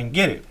lens because I didn't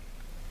get it.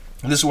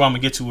 And this is where I'm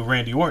going to get to with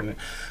Randy Orton.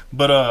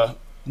 But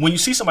when you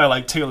see somebody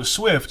like Taylor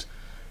Swift,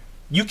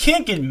 you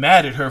can't get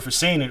mad at her for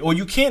saying it, or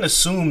you can't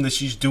assume that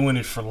she's doing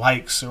it for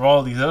likes or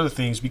all these other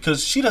things,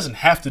 because she doesn't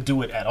have to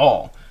do it at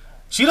all.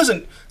 She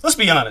doesn't, let's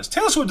be honest,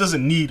 Taylor Swift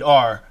doesn't need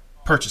our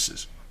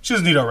purchases. She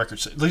doesn't need our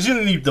records. She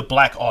doesn't need the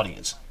black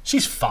audience.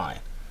 She's fine.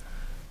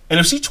 And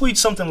if she tweets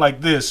something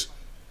like this,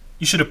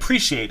 you should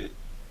appreciate it,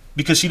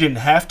 because she didn't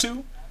have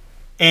to,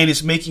 and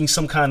it's making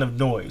some kind of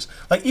noise.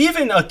 Like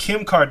even a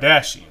Kim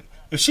Kardashian,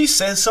 if she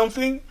says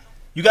something,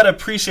 you got to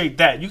appreciate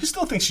that. You can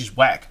still think she's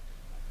whack,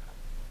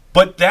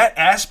 but that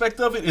aspect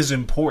of it is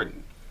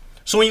important.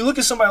 So when you look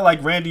at somebody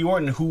like Randy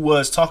Orton, who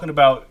was talking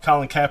about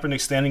Colin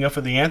Kaepernick standing up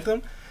for the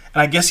anthem,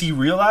 and I guess he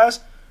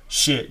realized,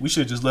 shit, we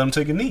should just let him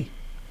take a knee.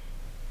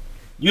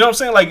 You know what I'm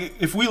saying? Like,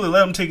 if we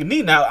let him take a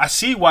knee, now I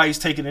see why he's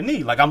taking a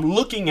knee. Like, I'm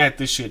looking at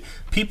this shit.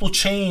 People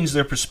change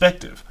their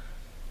perspective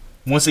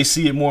once they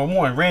see it more and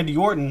more. And Randy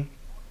Orton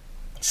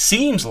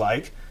seems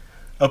like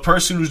a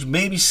person who's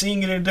maybe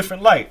seeing it in a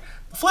different light.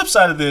 The flip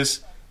side of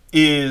this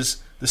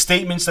is the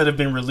statements that have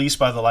been released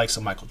by the likes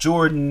of Michael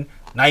Jordan,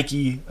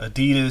 Nike,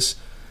 Adidas.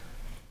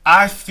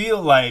 I feel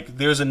like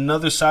there's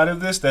another side of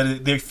this,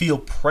 that they feel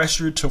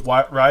pressured to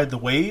ride the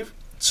wave,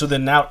 so they're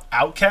now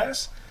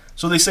outcasts.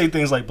 So they say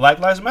things like Black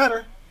Lives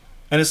Matter,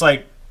 and it's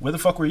like, where the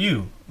fuck were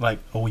you like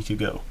a week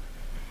ago?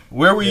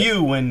 Where were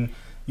you when,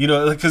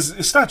 because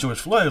it's not George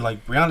Floyd,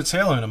 like Breonna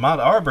Taylor and Ahmaud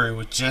Arbery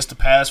was just the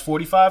past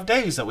 45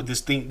 days that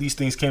these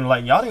things came to light,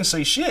 and y'all didn't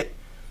say shit.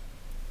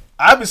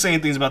 I've been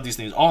saying things about these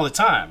things all the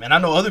time, and I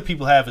know other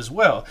people have as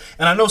well.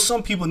 And I know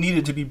some people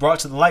needed to be brought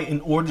to the light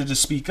in order to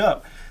speak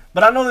up.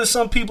 But I know there's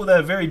some people that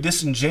are very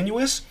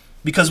disingenuous,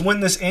 because when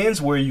this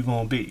ends, where are you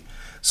going to be?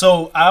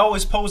 So I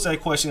always pose that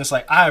question. It's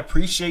like, I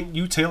appreciate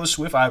you, Taylor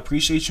Swift. I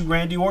appreciate you,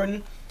 Randy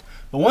Orton.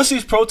 But once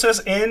these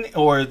protests end,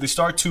 or they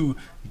start to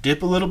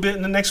dip a little bit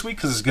in the next week,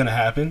 because it's going to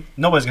happen,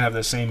 nobody's going to have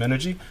that same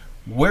energy.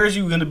 Where are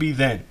you going to be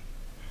then?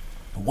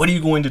 What are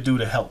you going to do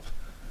to help?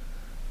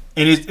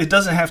 And it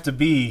doesn't have to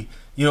be,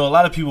 a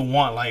lot of people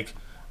want like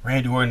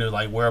Randy Orton to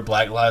like wear a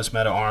Black Lives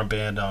Matter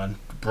armband on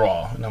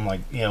bra. And I'm like,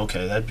 yeah,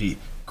 okay, that'd be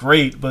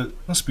great, but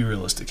let's be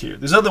realistic here.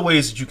 There's other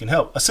ways that you can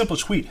help. A simple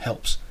tweet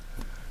helps.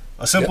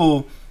 A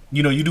simple,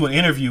 you do an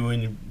interview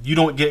and you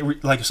don't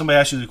get, like if somebody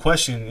asks you the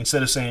question,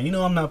 instead of saying,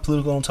 I'm not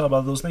political, I don't talk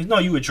about those things. No,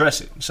 you address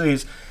it. You say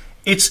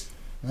it's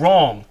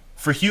wrong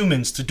for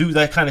humans to do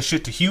that kind of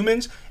shit to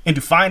humans, and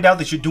to find out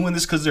that you're doing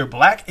this because they're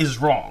black is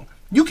wrong.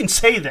 You can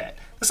say that.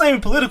 That's not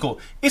even political.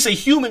 It's a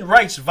human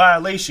rights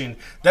violation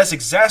that's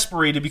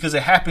exasperated because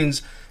it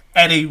happens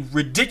at a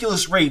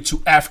ridiculous rate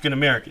to African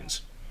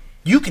Americans.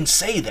 You can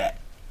say that.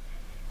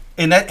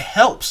 And that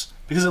helps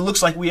because it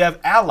looks like we have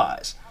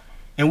allies.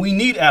 And we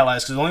need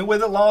allies because the only way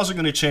the laws are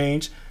going to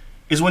change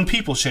is when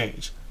people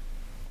change.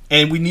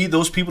 And we need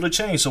those people to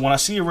change. So when I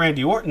see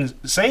Randy Orton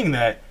saying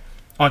that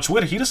on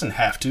Twitter, he doesn't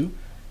have to.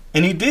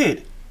 And he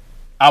did.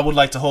 I would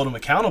like to hold him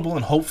accountable,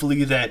 and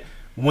hopefully that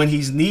when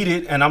he's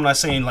needed, and I'm not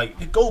saying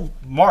like go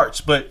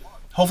march, but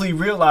hopefully he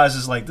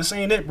realizes like this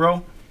ain't it,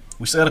 bro.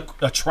 We still had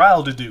a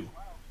trial to do.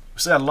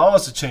 We still had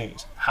laws to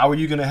change. How are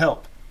you going to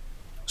help?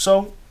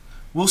 So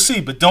we'll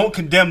see, but don't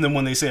condemn them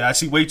when they say, I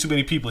see way too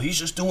many people. He's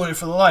just doing it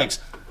for the likes.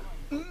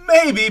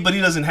 Maybe, but he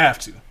doesn't have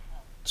to.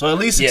 So at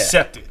least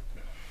accept it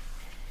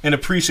and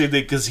appreciate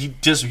it because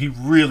he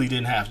really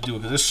didn't have to do it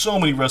because there's so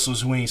many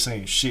wrestlers who ain't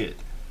saying shit.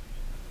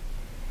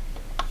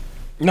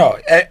 No,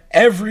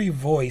 every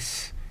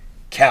voice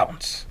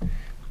counts.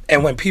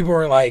 And when people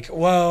are like,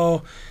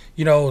 well,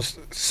 you know,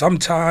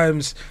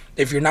 sometimes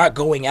if you're not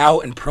going out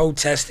and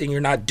protesting, you're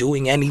not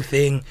doing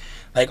anything.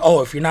 Like,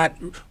 if you're not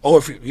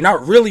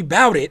really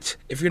about it,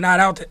 if you're not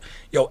out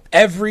there,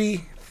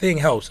 everything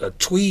helps. A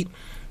tweet,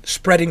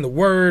 spreading the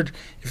word.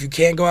 If you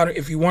can't go out,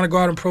 if you want to go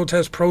out and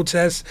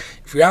protest.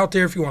 If you're out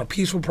there, if you want a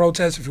peaceful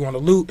protest, if you want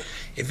to loot,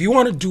 if you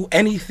want to do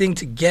anything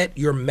to get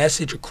your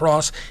message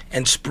across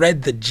and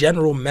spread the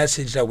general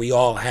message that we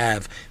all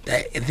have,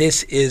 that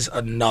this is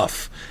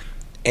enough,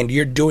 and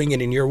you're doing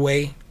it in your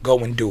way, go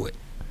and do it.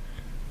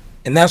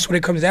 And that's what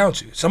it comes down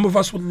to. Some of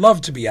us would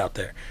love to be out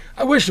there.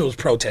 I wish there was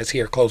protests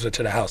here closer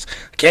to the house.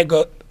 I can't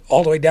go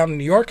all the way down to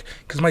New York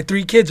because my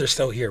 3 kids are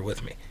still here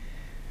with me.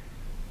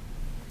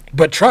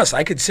 But trust,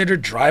 I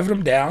considered driving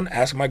them down,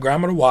 asking my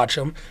grandma to watch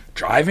them,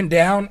 driving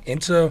down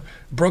into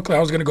Brooklyn.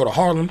 I was going to go to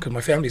Harlem because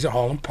my family's in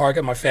Harlem, park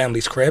at my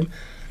family's crib,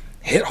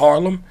 hit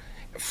Harlem,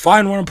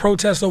 find one and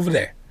protest over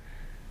there.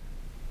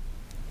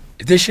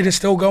 If this shit is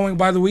still going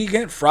by the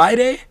weekend,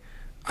 Friday,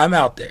 I'm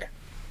out there.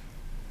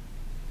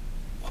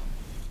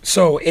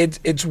 So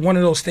it's one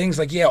of those things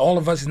like, all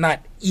of us, it's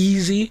not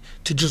easy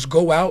to just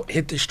go out,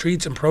 hit the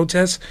streets and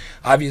protest.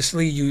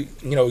 Obviously, you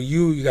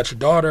got your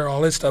daughter,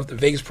 all this stuff, the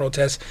Vegas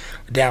protests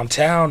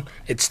downtown.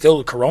 It's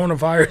still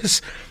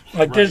coronavirus.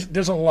 Like right.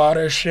 There's a lot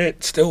of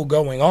shit still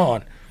going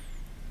on.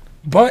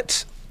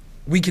 But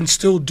we can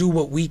still do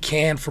what we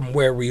can from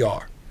where we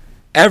are.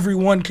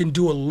 Everyone can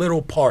do a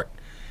little part.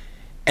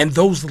 And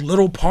those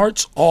little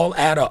parts all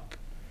add up.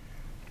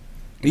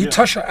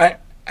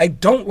 I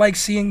don't like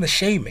seeing the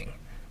shaming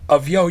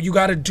of, you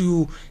got to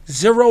do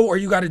 0 or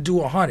you got to do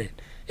 100.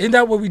 Isn't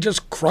that what we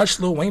just crushed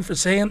Lil Wayne for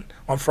saying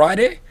on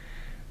Friday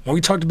when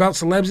we talked about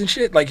celebs and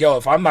shit? Like,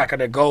 if I'm not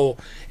going to go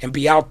and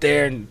be out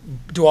there and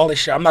do all this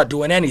shit, I'm not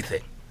doing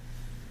anything.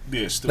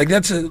 Yeah, like,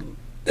 that's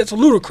a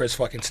ludicrous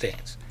fucking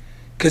stance.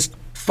 Because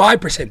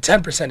 5%,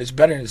 10% is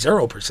better than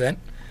 0%.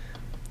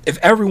 If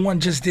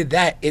everyone just did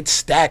that, it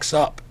stacks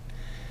up.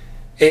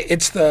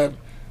 It's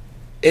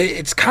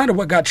kind of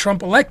what got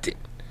Trump elected.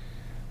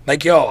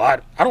 Like,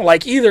 I don't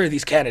like either of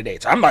these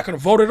candidates. I'm not going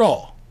to vote at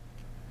all.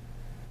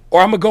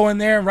 Or I'm going to go in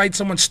there and write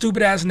someone's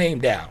stupid-ass name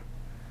down.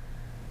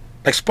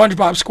 Like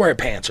SpongeBob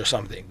SquarePants or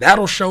something.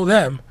 That'll show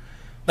them.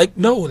 Like,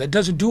 no, that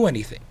doesn't do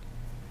anything.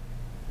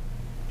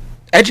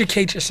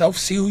 Educate yourself,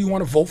 see who you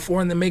want to vote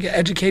for, and then make an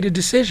educated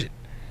decision.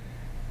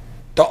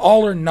 The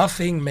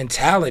all-or-nothing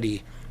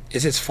mentality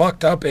is as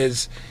fucked up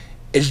as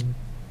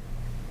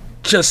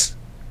just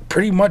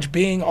pretty much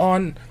being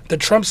on the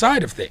Trump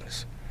side of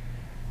things.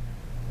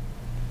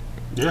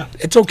 Yeah.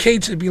 It's okay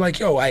to be like,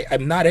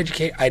 I'm not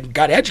educated. I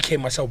got to educate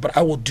myself, but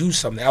I will do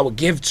something. I will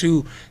give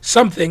to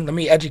something. Let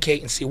me educate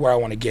and see where I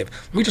want to give.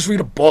 Let me just read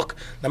a book.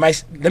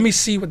 Let me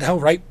see what the hell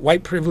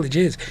white privilege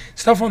is.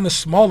 Stuff on the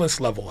smallest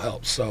level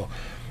helps. So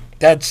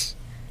that's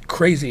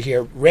crazy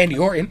here. Randy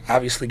Orton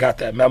obviously got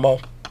that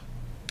memo.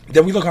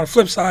 Then we look on the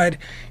flip side,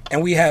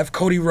 and we have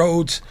Cody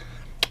Rhodes,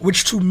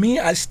 which to me,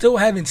 I still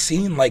haven't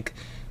seen like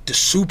the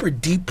super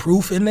deep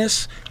proof in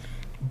this,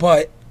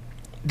 but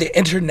the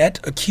internet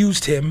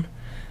accused him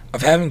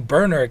of having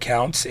burner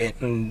accounts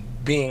and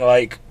being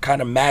like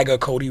kind of MAGA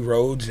Cody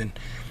Rhodes and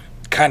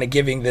kind of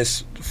giving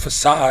this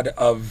facade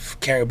of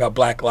caring about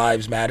Black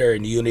Lives Matter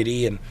and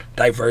unity and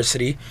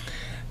diversity.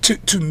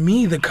 To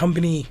me, the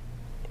company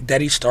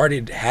that he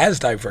started has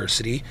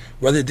diversity.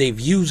 Whether they've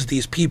used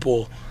these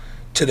people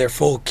to their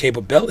full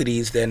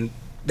capabilities, then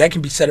that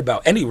can be said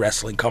about any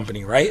wrestling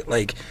company, right?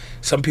 Like,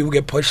 some people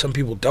get pushed, some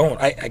people don't.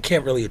 I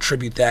can't really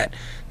attribute that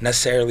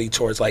necessarily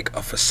towards like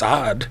a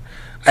facade.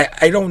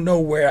 I don't know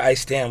where I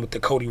stand with the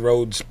Cody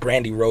Rhodes,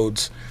 Brandy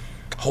Rhodes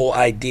whole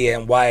idea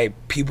and why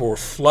people were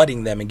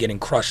flooding them and getting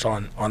crushed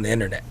on the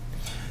internet.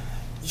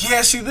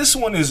 Yeah, see, this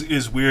one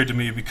is weird to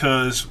me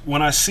because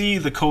when I see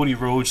the Cody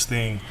Rhodes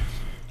thing,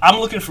 I'm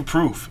looking for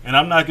proof, and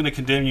I'm not going to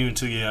condemn you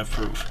until you have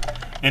proof.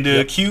 And to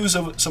accuse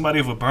somebody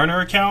of a burner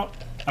account,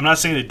 I'm not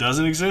saying it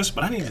doesn't exist,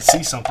 but I need to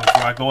see something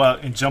before I go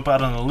out and jump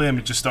out on a limb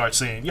and just start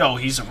saying,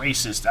 he's a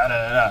racist,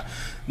 da-da-da-da.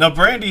 Now,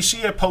 Brandy, she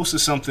had posted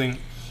something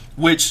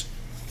which,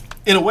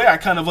 in a way, I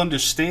kind of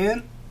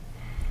understand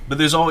but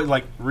there's always,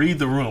 like, read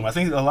the room. I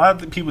think a lot of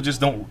the people just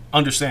don't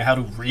understand how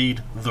to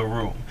read the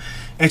room.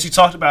 And she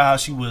talked about how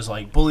she was,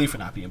 like, bullied for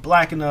not being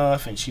black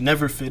enough, and she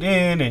never fit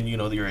in, and, you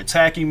know, they're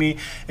attacking me.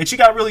 And she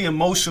got really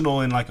emotional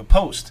in, like, a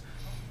post.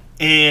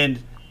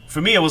 And for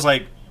me, it was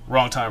like,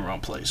 wrong time, wrong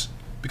place.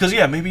 Because,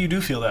 yeah, maybe you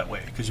do feel that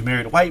way. Because you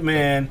married a white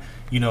man,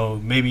 you know,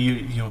 maybe,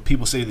 you know,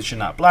 people say that you're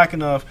not black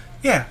enough.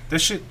 Yeah,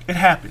 this shit, it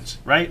happens,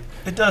 right?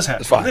 It does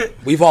happen. It's fine.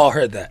 We've all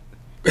heard that.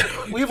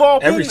 We've all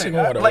been Every there.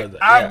 single one of like, us.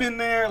 I've been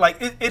there. Like,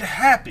 it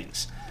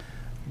happens.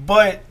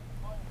 But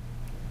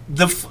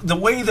the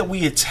way that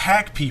we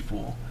attack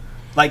people,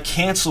 like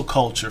cancel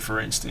culture, for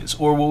instance,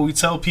 or when we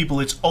tell people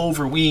it's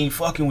over, we ain't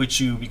fucking with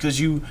you because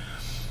you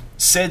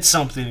said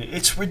something,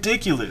 it's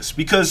ridiculous.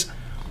 Because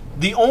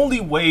the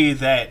only way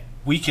that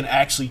we can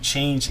actually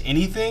change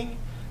anything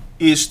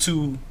is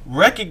to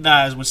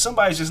recognize when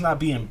somebody's just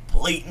not being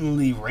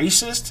blatantly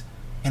racist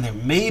and there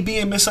may be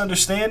a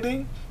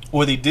misunderstanding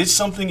or they did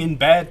something in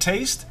bad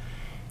taste,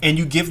 and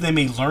you give them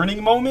a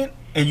learning moment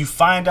and you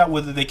find out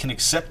whether they can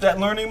accept that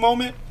learning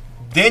moment,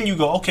 then you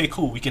go, okay,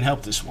 cool, we can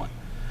help this one.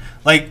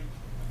 Like,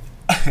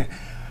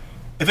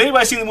 if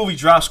anybody's seen the movie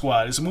Drop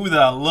Squad, it's a movie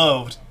that I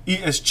loved,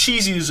 as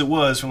cheesy as it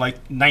was, from like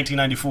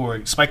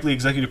 1994. Spike Lee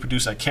executive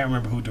produced. I can't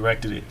remember who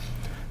directed it,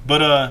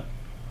 but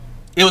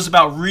it was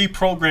about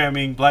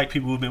reprogramming black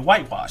people who've been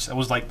whitewashed. That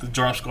was like the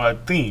Drop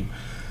Squad theme,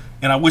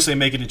 and I wish they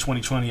make it in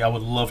 2020. I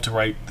would love to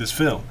write this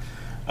film.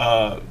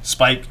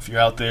 Spike, if you're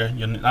out there,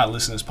 you're not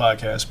listening to this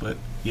podcast, but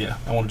yeah,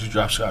 I want to do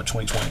Drop Squad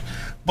 2020.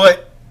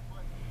 But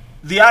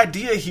the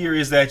idea here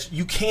is that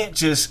you can't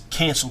just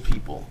cancel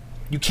people.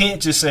 You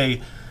can't just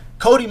say,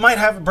 Cody might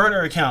have a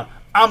burner account,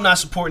 I'm not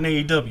supporting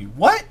AEW.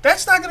 What?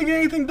 That's not going to get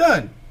anything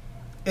done.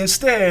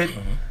 Instead,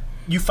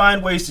 you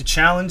find ways to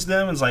challenge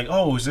them. It's like,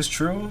 oh, is this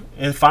true?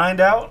 And find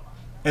out.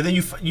 And then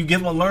you give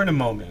them a learning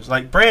moment. It's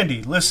like,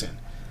 Brandy, listen,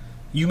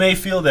 you may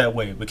feel that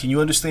way, but can you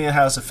understand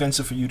how it's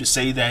offensive for you to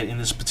say that in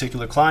this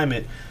particular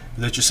climate,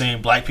 that you're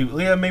saying black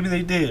people? Yeah, maybe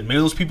they did. Maybe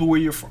those people where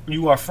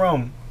you are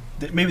from,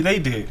 maybe they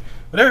did.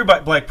 But every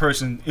black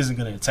person isn't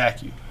going to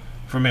attack you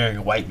for marrying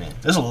a white man.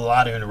 There's a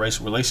lot of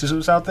interracial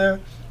relationships out there,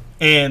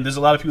 and there's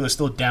a lot of people that are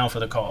still down for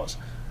the cause.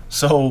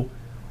 So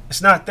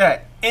it's not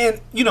that.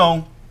 And, you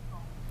know,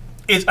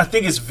 I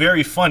think it's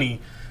very funny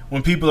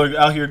when people are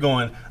out here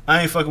going,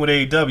 I ain't fucking with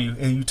AEW,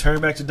 and you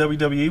turn back to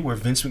WWE where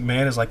Vince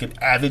McMahon is like an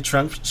avid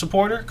Trump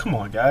supporter. Come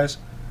on, guys.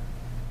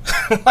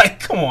 Like,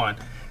 come on.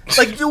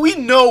 Like, do we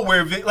know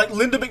where, like,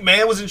 Linda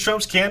McMahon was in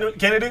Trump's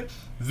candidate?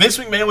 Vince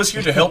McMahon was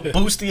here to help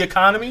boost the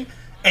economy,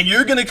 and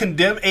you're going to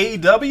condemn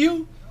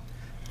AEW?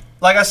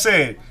 Like I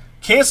said,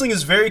 canceling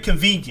is very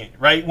convenient,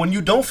 right? When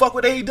you don't fuck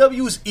with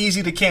AEW, it's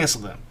easy to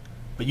cancel them.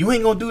 But you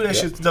ain't going to do that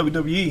shit to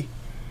WWE.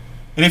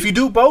 And if you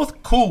do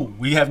both, cool.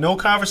 We have no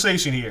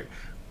conversation here.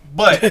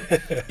 But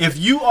if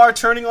you are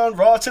turning on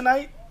Raw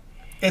tonight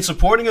and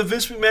supporting a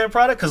Vince McMahon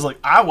product, because, like,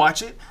 I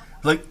watch it,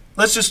 like,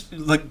 let's just,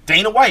 like,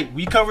 Dana White,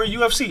 we cover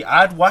UFC.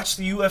 I'd watch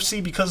the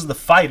UFC because of the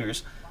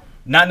fighters,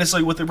 not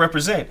necessarily what they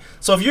represent.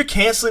 So if you're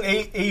canceling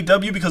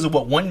AEW because of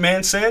what one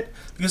man said,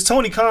 because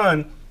Tony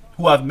Khan,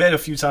 who I've met a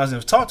few times and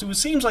have talked to, he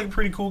seems like a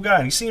pretty cool guy.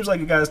 And he seems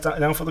like a guy that's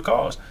down for the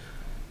cause.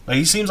 Like,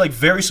 he seems like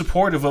very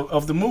supportive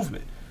of the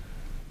movement.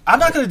 I'm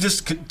not going to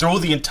just throw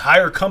the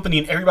entire company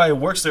and everybody who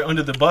works there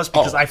under the bus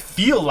because I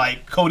feel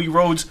like Cody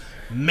Rhodes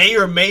may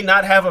or may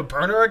not have a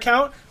burner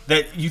account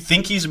that you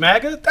think he's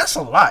MAGA. That's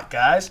a lot,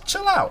 guys.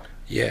 Chill out.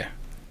 Yeah.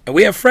 And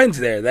we have friends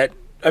there that,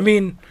 I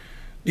mean,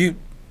 you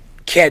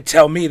can't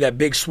tell me that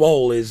Big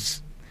Swole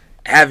is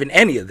having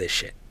any of this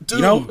shit. Dude,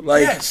 you know?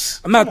 Like, yes.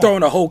 I'm not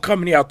throwing a whole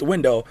company out the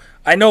window.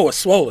 I know what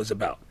Swole is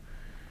about.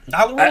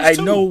 I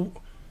know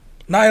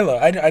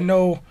Nyla. I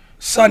know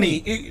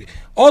Sonny.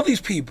 All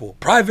these people,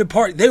 private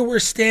party, they were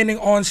standing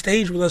on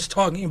stage with us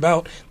talking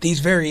about these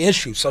very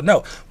issues. So,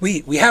 no,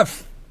 we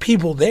have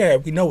people there.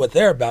 We know what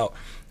they're about.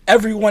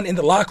 Everyone in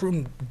the locker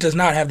room does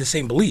not have the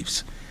same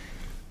beliefs.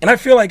 And I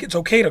feel like it's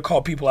okay to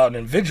call people out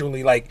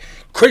individually. Like,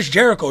 Chris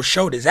Jericho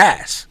showed his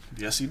ass.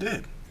 Yes, he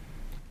did.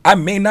 I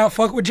may not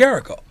fuck with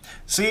Jericho.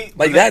 See?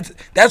 Like,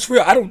 that's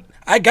real.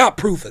 I got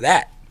proof of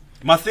that.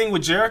 My thing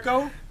with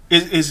Jericho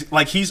is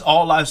like, he's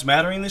all lives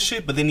mattering this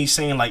shit, but then he's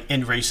saying, like,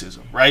 end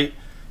racism, right?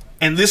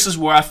 And this is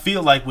where I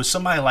feel like with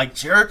somebody like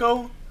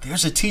Jericho,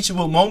 there's a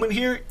teachable moment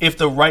here if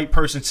the right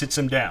person sits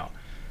him down.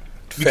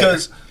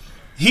 Because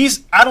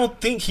I don't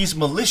think he's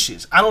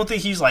malicious. I don't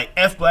think he's like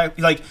F black.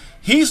 Like,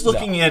 he's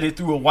looking at it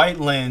through a white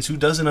lens who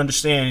doesn't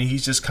understand, and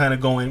he's just kind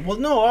of going, well,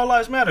 no, all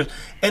lives matter.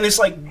 And it's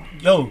like,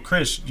 yo,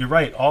 Chris, you're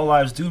right. All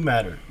lives do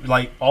matter.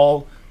 Like,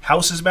 all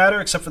houses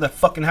matter except for that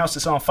fucking house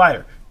that's on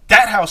fire.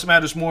 That house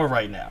matters more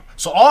right now.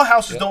 So all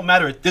houses don't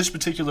matter at this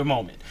particular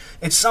moment.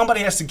 And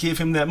somebody has to give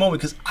him that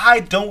moment, because I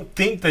don't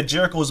think that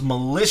Jericho is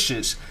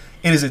malicious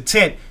in his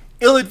intent.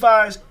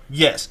 Ill-advised,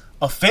 yes.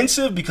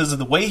 Offensive because of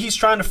the way he's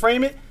trying to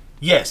frame it,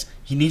 yes.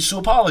 He needs to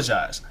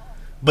apologize.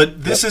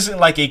 But this isn't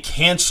like a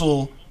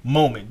cancel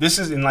moment. This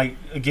isn't like,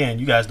 again,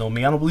 you guys know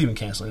me, I don't believe in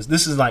canceling.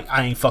 This is like,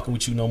 I ain't fucking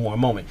with you no more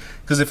moment.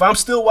 Because if I'm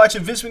still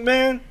watching Vince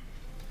McMahon,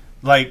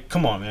 like,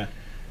 come on, man.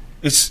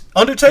 It's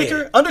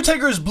Undertaker. Yeah.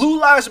 Undertaker is Blue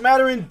Lives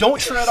Matter and Don't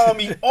Tread on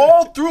Me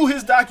all through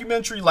his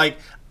documentary. Like,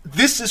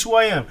 this is who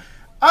I am.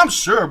 I'm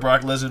sure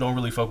Brock Lesnar don't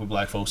really fuck with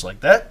black folks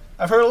like that.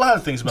 I've heard a lot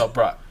of things about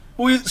Brock.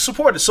 We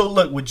support it. So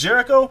look, with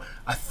Jericho,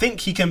 I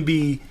think he can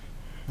be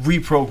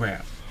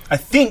reprogrammed. I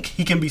think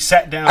he can be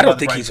sat down. I don't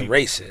think he's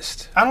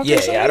racist. I don't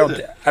think so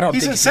either. I don't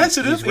he's think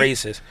insensitive. He's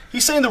racist.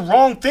 He's saying the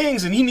wrong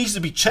things and he needs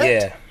to be checked.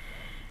 Yeah.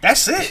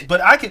 That's it.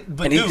 But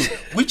dude,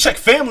 we check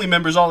family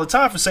members all the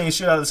time for saying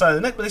shit out of the side of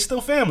the neck, but they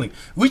still family.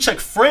 We check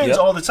friends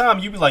all the time.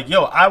 You be like,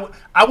 yo,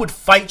 I would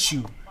fight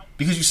you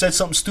because you said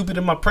something stupid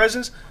in my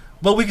presence,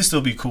 but we can still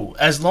be cool.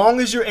 As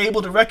long as you're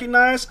able to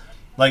recognize,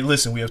 like,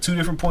 listen, we have two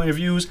different point of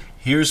views.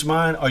 Here's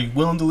mine. Are you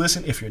willing to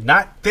listen? If you're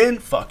not, then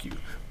fuck you.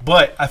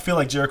 But I feel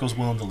like Jericho's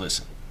willing to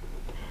listen.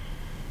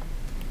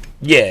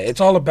 Yeah, it's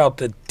all about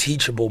the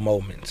teachable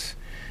moments.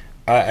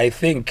 I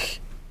think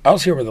I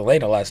was here with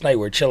Elena last night.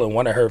 We're chilling.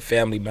 One of her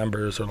family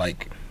members are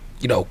like,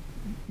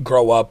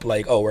 grow up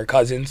like, oh, we're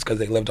cousins because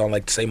they lived on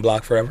like the same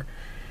block forever.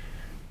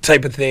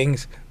 Type of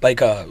things.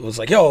 Like, it was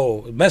like,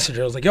 yo,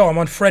 messenger. I was like, yo, I'm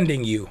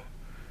unfriending you.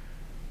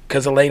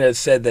 Because Elena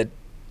said that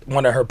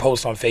one of her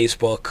posts on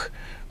Facebook,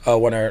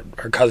 one of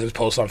her cousin's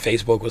posts on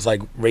Facebook was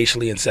like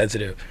racially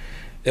insensitive.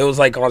 It was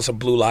like on some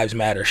Blue Lives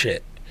Matter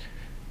shit.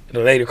 And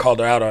the lady called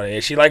her out on it,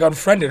 and she like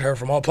unfriended her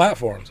from all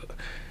platforms.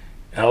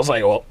 And I was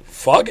like, well,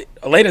 fuck it.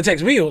 Elena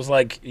texted me. It was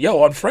like, yo,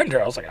 unfriend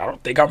her. I was like, I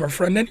don't think I'm her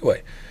friend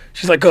anyway.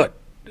 She's like, good.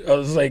 I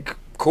was like,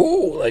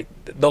 cool. Like,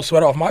 no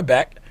sweat off my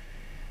back.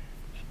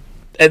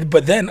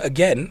 But then,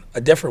 again,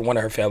 a different one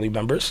of her family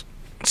members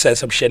said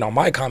some shit on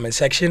my comment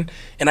section,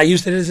 and I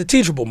used it as a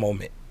teachable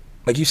moment,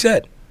 like you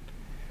said.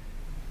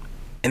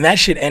 And that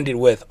shit ended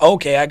with,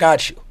 okay, I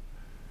got you.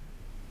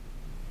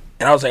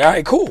 And I was like, all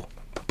right, cool.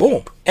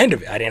 Boom. End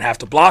of it. I didn't have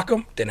to block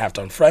him. Didn't have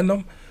to unfriend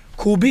him.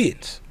 Cool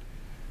beans.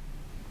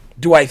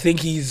 Do I think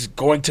he's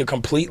going to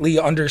completely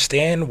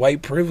understand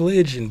white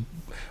privilege and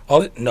all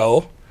that?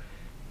 No.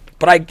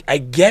 But I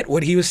get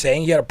what he was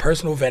saying. He had a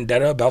personal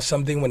vendetta about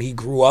something when he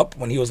grew up,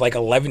 when he was like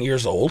 11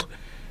 years old.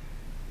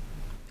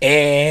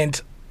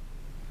 And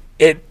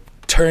it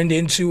turned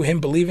into him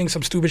believing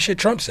some stupid shit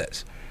Trump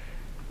says.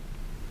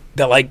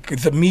 That,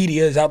 like, the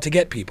media is out to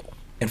get people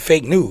and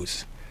fake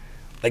news.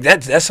 Like,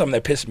 that's something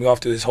that pissed me off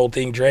to this whole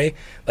thing, Dre.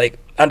 Like,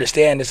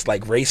 understand it's,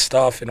 like, race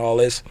stuff and all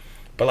this.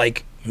 But,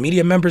 like,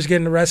 media members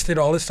getting arrested,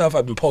 all this stuff,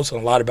 I've been posting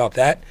a lot about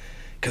that.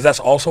 Because that's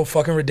also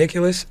fucking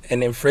ridiculous.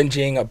 And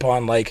infringing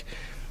upon, like,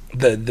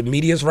 the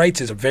media's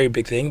rights is a very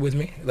big thing with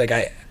me. Like,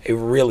 it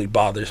really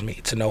bothers me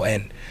to no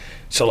end.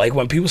 So, like,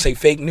 when people say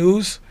fake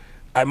news,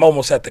 I'm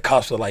almost at the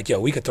cusp of, like, yo,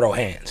 we could throw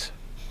hands.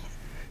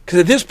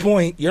 Because at this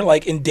point, you're,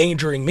 like,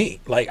 endangering me.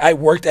 Like, I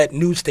worked at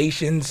news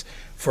stations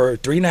for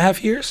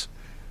 3.5 years.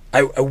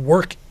 I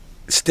work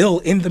still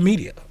in the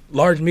media,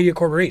 large media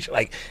corporation.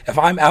 Like, if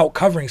I'm out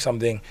covering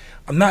something,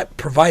 I'm not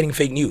providing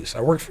fake news.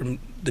 I worked for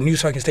the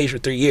news fucking station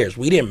for 3 years.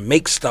 We didn't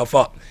make stuff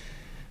up.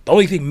 The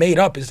only thing made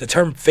up is the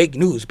term fake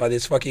news by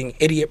this fucking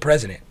idiot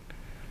president.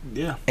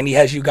 Yeah. And he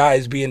has you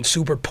guys being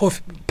super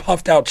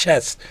puffed out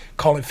chests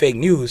calling fake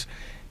news.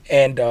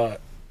 And,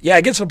 yeah,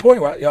 it gets to the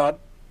point where, y'all,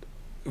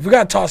 if we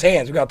got to toss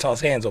hands, we got to toss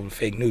hands over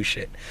fake news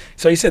shit.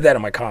 So he said that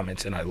in my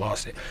comments, and I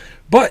lost it.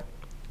 But,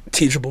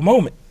 teachable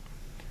moment.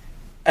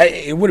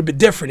 It would have been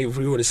different if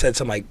we would have said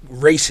some, like,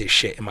 racist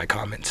shit in my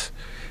comments.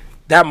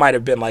 That might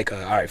have been like, all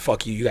right,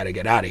 fuck you, you got to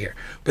get out of here.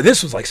 But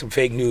this was like some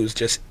fake news,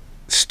 just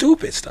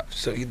stupid stuff.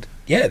 So,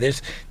 yeah,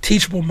 there's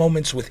teachable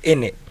moments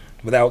within it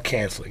without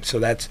canceling. So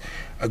that's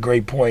a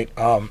great point.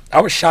 I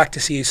was shocked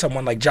to see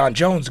someone like John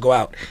Jones go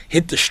out,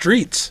 hit the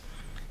streets,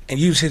 and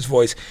use his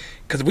voice.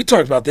 Because we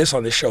talked about this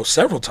on this show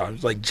several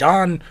times. Like,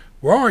 John,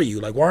 where are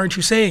you? Like, why aren't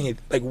you saying it?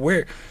 Like,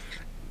 where?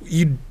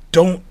 You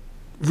don't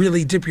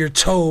really dip your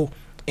toe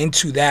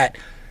into that.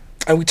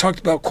 And we talked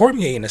about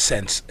Cormier in a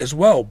sense as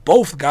well.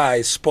 Both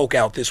guys spoke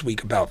out this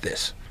week about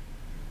this.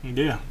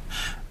 Yeah.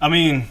 I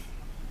mean,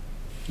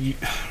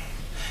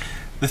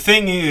 the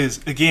thing is,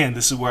 again,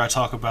 this is where I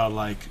talk about,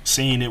 like,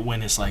 seeing it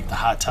when it's, like, the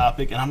hot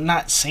topic. And I'm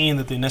not saying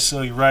that they're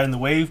necessarily riding the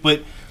wave,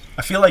 but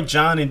I feel like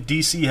John and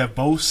DC have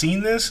both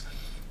seen this.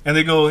 And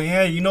they go,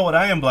 yeah, you know what?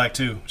 I am black,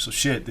 too. So,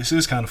 shit, this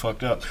is kind of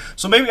fucked up.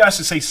 So maybe I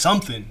should say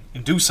something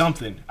and do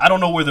something. I don't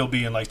know where they'll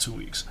be in, like, 2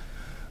 weeks.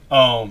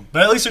 But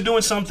at least they're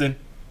doing something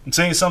and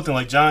saying something,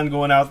 like John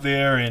going out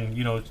there and,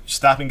 you know,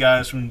 stopping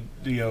guys from,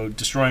 you know,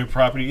 destroying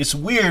property. It's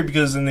weird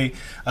because then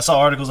I saw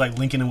articles like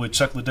linking it with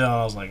Chuck Liddell, and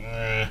I was like,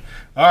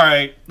 all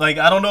right. Like,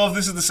 I don't know if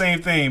this is the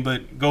same thing,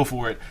 but go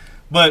for it.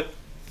 But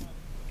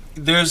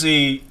there's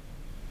these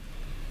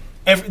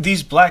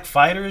black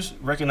fighters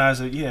recognize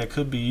that, yeah, it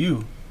could be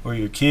you or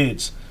your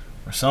kids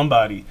or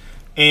somebody.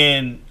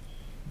 And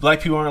black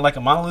people aren't like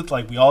a monolith.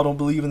 Like, we all don't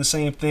believe in the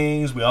same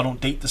things. We all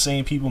don't date the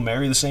same people,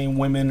 marry the same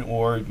women,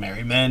 or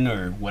marry men,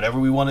 or whatever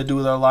we want to do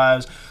with our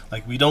lives.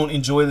 Like, we don't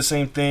enjoy the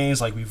same things.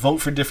 Like, we vote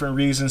for different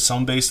reasons,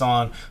 some based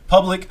on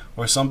public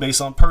or some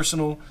based on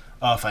personal,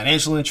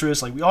 financial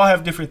interests. Like, we all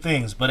have different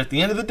things. But at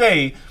the end of the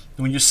day,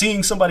 when you're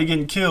seeing somebody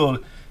getting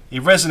killed,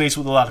 it resonates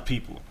with a lot of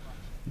people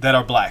that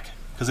are black.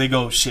 Because they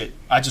go, shit,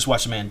 I just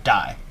watched a man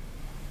die.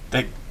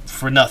 that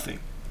for nothing.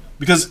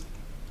 Because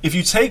if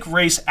you take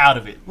race out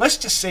of it, let's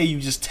just say you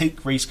just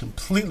take race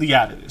completely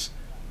out of this.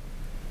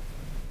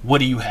 What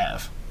do you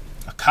have?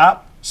 A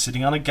cop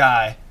sitting on a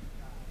guy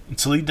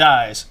until he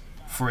dies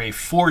for a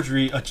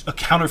forgery, a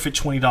counterfeit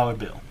 $20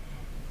 bill.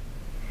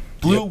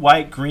 Blue,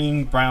 white,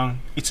 green, brown.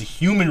 It's a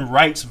human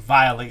rights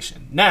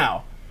violation.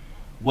 Now,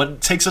 what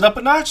takes it up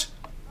a notch?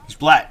 He's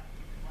black.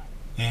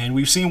 And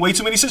we've seen way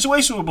too many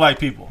situations with black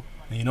people.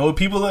 And you know what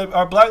people that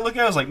are black look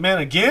at is like, man,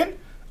 again?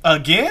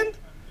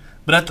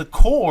 But at the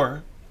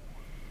core,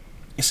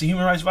 it's a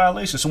human rights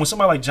violation. So when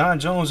somebody like John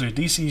Jones or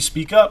DC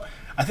speak up,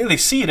 I think they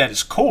see it at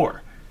its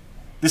core.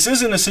 This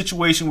isn't a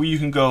situation where you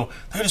can go,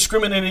 they're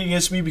discriminating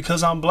against me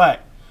because I'm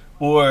black.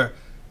 Or,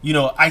 you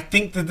know, I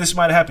think that this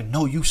might have happened.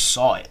 No, you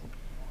saw it.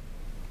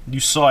 You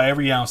saw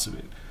every ounce of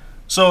it.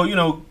 So, you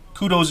know,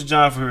 kudos to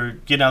John for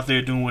getting out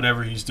there doing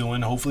whatever he's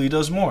doing. Hopefully he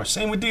does more.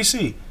 Same with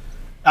DC.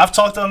 I've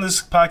talked on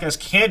this podcast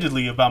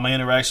candidly about my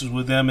interactions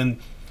with them and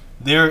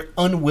their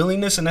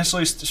unwillingness to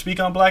necessarily speak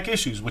on black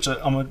issues, which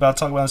I'm about to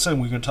talk about in a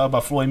second. We're going to talk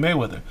about Floyd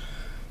Mayweather.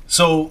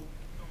 So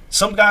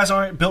some guys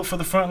aren't built for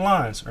the front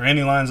lines or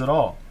any lines at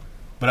all.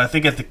 But I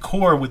think at the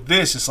core with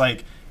this, it's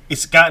like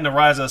it's gotten to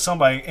rise out of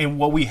somebody. And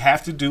what we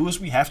have to do is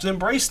we have to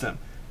embrace them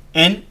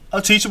in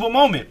a teachable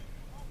moment.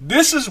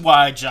 This is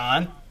why,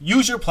 John,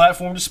 use your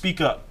platform to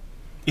speak up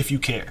if you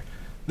care.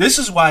 This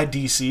is why,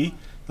 DC,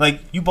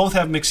 like, you both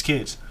have mixed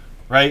kids,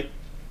 right?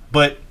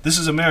 But this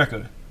is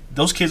America.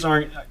 Those kids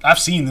aren't, I've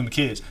seen them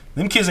kids.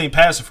 Them kids ain't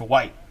passing for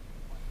white.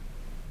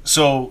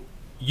 So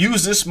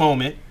use this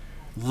moment.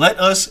 Let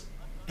us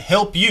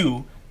help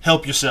you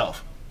help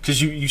yourself.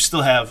 Because you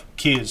still have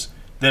kids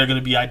that are going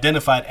to be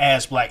identified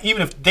as black.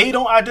 Even if they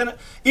don't identify,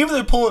 even if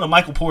they're pulling a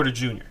Michael Porter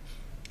Jr.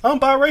 I'm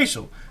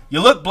biracial. You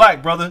look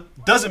black, brother.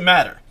 Doesn't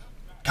matter.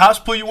 Cops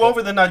pull you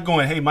over, they're not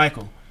going, hey,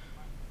 Michael,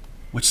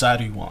 which side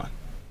are you on?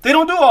 They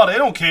don't do all that. They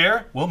don't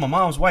care. Well, my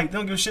mom's white. They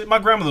don't give a shit. My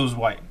grandmother was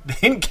white.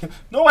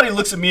 Nobody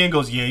looks at me and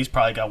goes, yeah, he's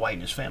probably got white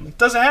in his family.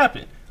 Doesn't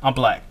happen. I'm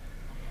black.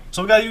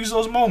 So we got to use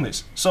those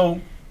moments.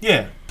 So,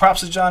 yeah, props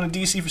to John and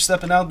DC for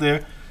stepping out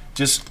there.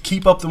 Just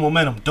keep up the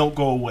momentum. Don't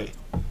go away.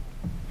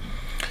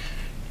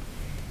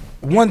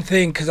 One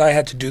thing, because I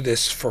had to do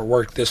this for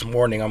work this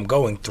morning, I'm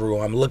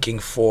looking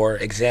for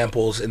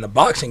examples in the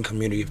boxing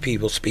community of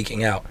people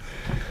speaking out.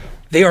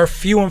 They are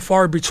few and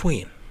far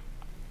between.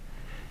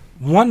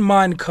 One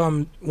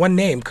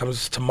name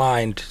comes to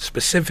mind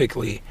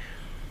specifically,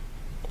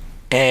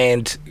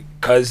 and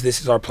because this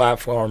is our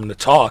platform to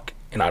talk,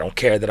 and I don't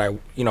care that I,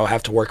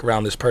 have to work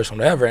around this person or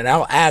whatever, and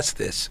I'll ask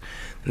this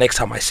the next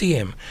time I see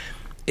him,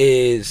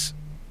 is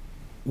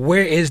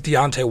where is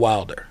Deontay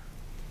Wilder?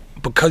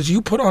 Because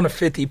you put on a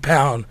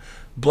 50-pound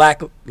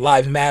Black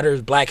Lives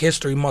Matter, Black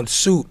History Month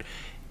suit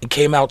and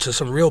came out to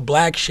some real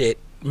black shit,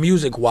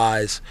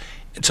 music-wise,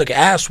 and took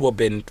ass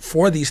whooping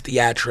for these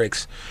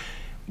theatrics.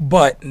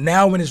 But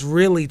now when it's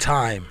really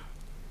time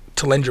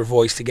to lend your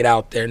voice to get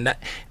out there, and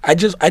I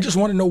just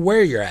want to know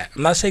where you're at.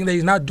 I'm not saying that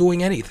he's not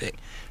doing anything.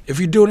 If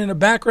you're doing it in the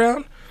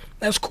background,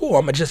 that's cool.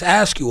 I'm going to just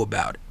ask you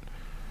about it.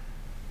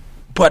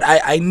 But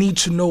I need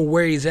to know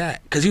where he's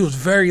at, because he was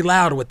very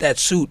loud with that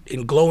suit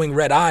and glowing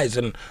red eyes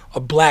and a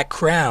black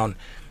crown.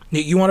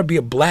 You want to be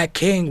a black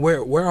king?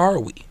 Where are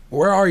we?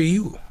 Where are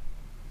you?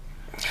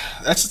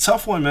 That's a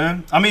tough one,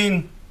 man. I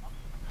mean,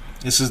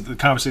 this is the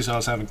conversation I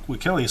was having with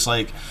Kelly. It's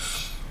like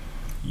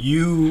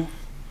you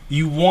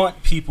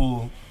want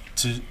people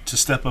to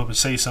step up and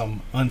say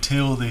something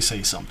until they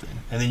say something.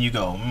 And then you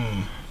go,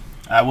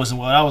 that wasn't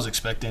what I was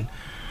expecting.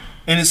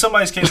 And in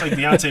somebody's case like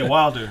Deontay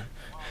Wilder,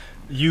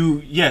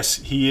 yes,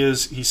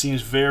 he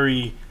seems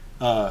very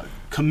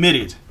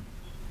committed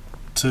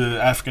to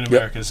African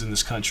Americans in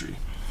this country.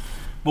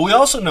 But we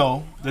also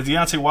know that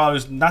Deontay Wilder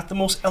is not the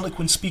most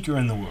eloquent speaker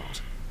in the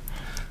world.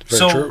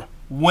 Very true.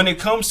 When it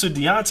comes to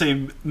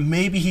Deontay,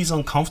 maybe he's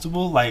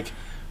uncomfortable, like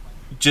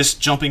just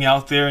jumping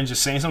out there and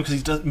just saying something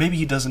because maybe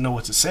he doesn't know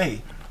what to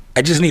say.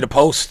 I just need a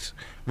post.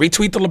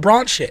 Retweet the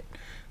LeBron shit.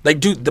 Like,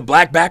 dude, the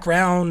black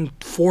background,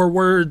 4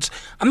 words.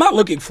 I'm not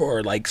looking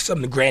for like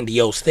some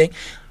grandiose thing.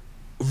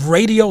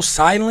 Radio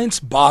silence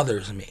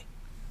bothers me.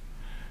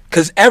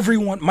 Because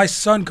my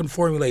son can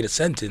formulate a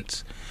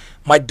sentence.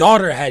 My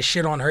daughter has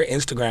shit on her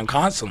Instagram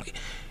constantly.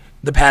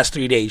 The past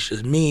 3 days,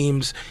 just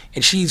memes.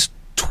 And she's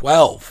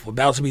 12,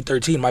 about to be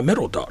 13, my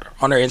middle daughter,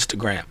 on her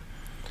Instagram.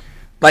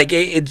 Like,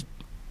 you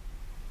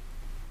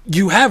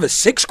have a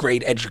 6th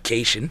grade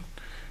education.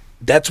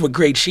 That's what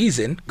grade she's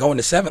in, going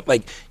to 7th.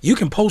 Like, you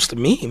can post a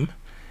meme.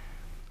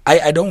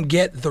 I don't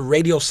get the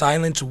radio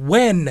silence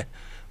when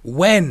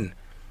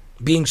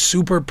being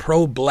super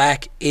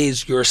pro-black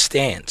is your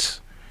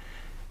stance.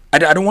 I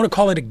don't want to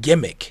call it a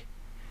gimmick.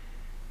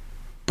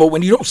 But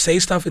when you don't say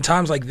stuff in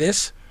times like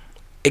this,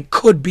 it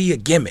could be a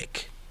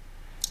gimmick.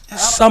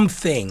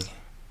 Something.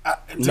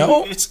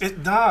 No? It's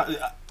not.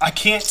 I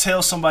can't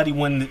tell somebody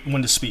when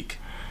to speak.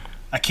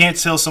 I can't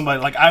tell somebody,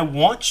 like, I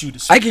want you to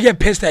speak. I could get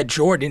pissed that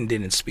Jordan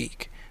didn't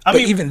speak. But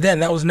even then,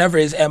 that was never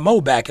his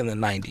MO back in the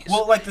 90s.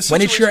 Well, like the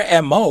when it's your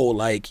MO,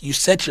 like, you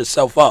set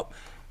yourself up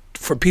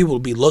for people to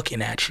be looking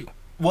at you.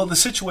 Well, the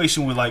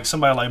situation with like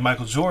somebody like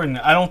Michael Jordan,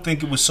 I don't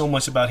think it was so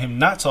much about him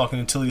not talking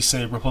until he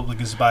said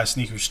Republicans buy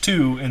sneakers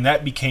too, and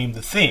that became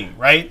the thing,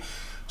 right?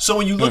 So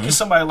when you look at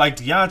somebody like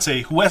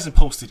Deontay, who hasn't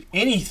posted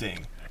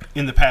anything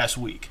in the past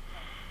week,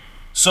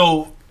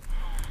 so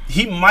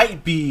he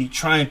might be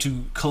trying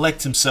to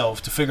collect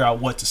himself to figure out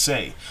what to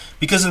say.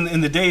 Because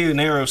in the day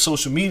and era of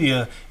social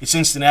media, it's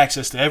instant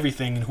access to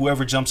everything, and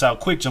whoever jumps out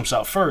quick jumps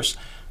out first.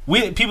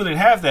 People didn't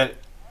have that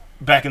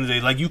back in the day.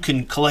 Like, you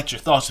can collect your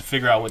thoughts to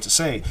figure out what to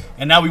say.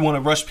 And now we want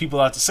to rush people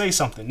out to say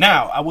something.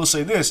 Now, I will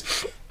say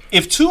this.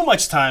 If too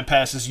much time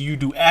passes, you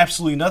do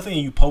absolutely nothing,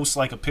 and you post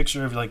like a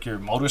picture of like your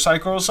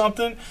motorcycle or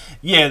something,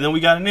 yeah, then we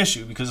got an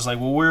issue. Because it's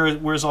like, well,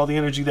 where's all the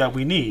energy that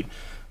we need?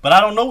 But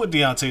I don't know what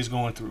Deontay's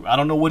going through. I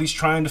don't know what he's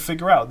trying to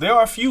figure out. There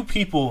are a few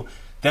people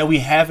that we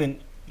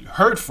haven't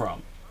heard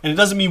from. And it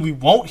doesn't mean we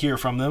won't hear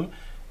from them.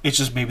 It's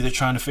just maybe they're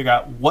trying to figure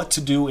out what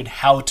to do and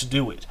how to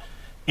do it.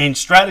 And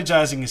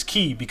strategizing is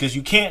key, because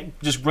you can't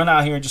just run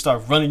out here and just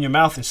start running your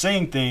mouth and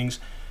saying things.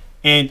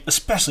 And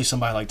especially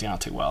somebody like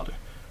Deontay Wilder,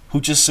 who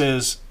just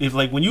says, if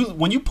like when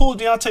you pull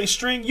Deontay's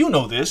string, you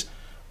know this.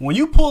 When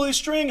you pull his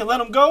string and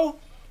let him go,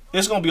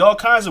 there's going to be all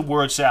kinds of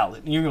word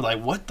salad. And you're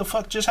like, what the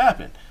fuck just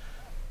happened?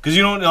 Because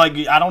you don't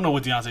I don't know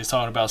what Deontay's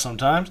talking about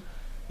sometimes.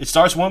 It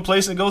starts one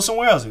place and goes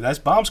somewhere else. That's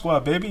Bomb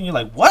Squad, baby. And you're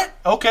like, what?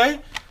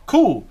 Okay,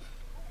 cool.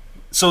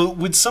 So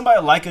with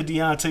somebody like a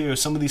Deontay or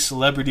some of these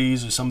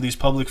celebrities or some of these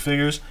public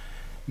figures,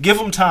 give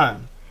them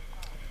time.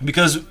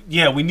 Because,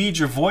 yeah, we need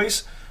your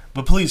voice,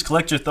 but please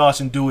collect your thoughts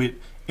and do it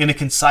in a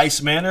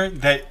concise manner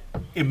that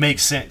it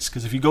makes sense.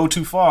 Because if you go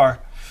too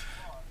far,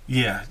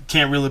 yeah, you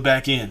can't reel it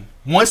back in.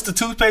 Once the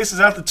toothpaste is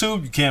out the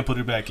tube, you can't put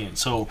it back in.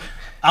 So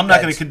I'm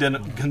not going to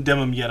condemn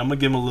him yet. I'm going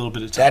to give him a little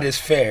bit of time. That is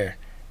fair.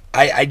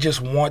 I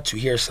just want to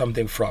hear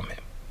something from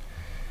him.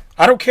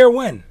 I don't care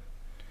when.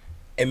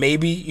 And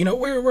maybe,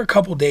 we're a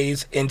couple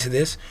days into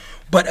this.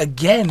 But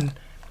again,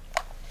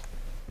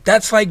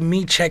 that's like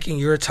me checking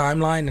your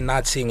timeline and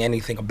not seeing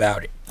anything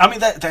about it. I mean,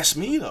 that's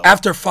me, though.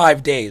 After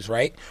 5 days,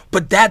 right?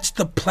 But that's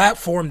the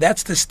platform,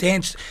 that's the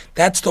stance,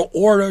 that's the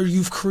order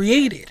you've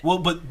created. Well,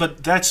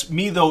 but that's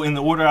me, though, in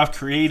the order I've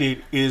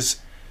created is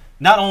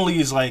not only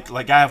is like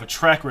I have a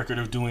track record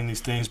of doing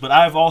these things, but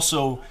I've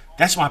also,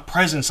 that's my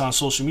presence on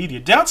social media.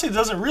 Deontay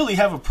doesn't really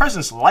have a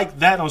presence like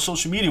that on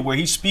social media where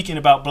he's speaking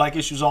about black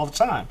issues all the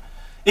time.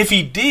 If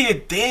he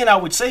did, then I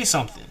would say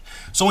something.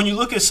 So when you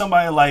look at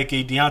somebody like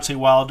a Deontay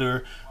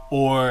Wilder,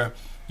 or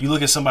you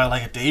look at somebody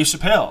like a Dave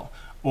Chappelle,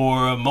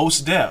 or a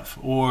Mos Def,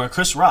 or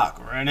Chris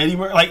Rock, or an Eddie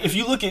Murphy, like if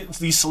you look at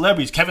these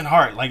celebrities, Kevin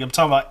Hart, like I'm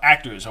talking about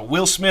actors, or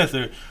Will Smith,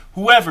 or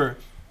whoever,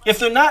 if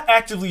they're not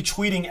actively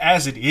tweeting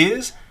as it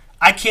is,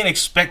 I can't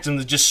expect them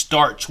to just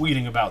start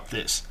tweeting about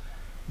this.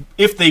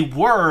 If they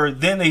were,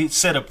 then they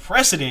set a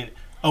precedent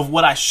of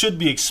what I should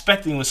be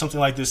expecting when something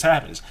like this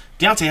happens.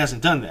 Deontay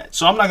hasn't done that.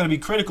 So I'm not going to be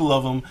critical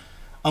of him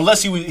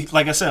unless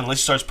like I said, unless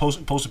he starts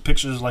posting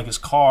pictures of like his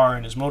car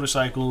and his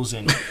motorcycles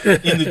and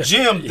in the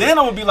gym. Then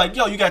I'm going to be like,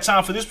 yo, you got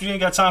time for this, but you ain't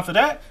got time for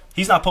that?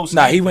 He's not posting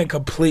anything. He went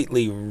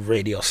completely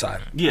radio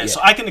silent. Yeah, so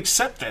I can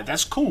accept that.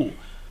 That's cool.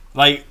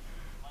 Like,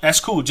 that's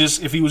cool.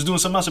 Just if he was doing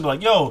something else, I'd be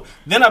like, yo.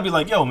 Then I'd be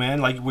like, yo,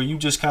 man, like, were you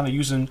just kind of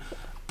using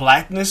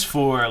blackness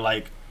for,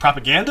 like,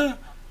 propaganda?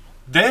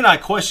 Then I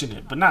question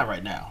it, but not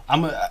right now.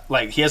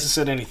 He hasn't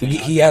said anything.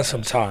 He has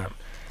some time.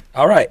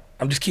 All right,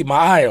 I'm just keeping my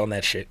eye on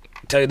that shit.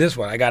 I'll tell you this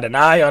one, I got an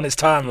eye on his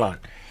timeline.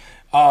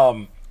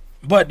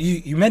 But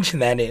you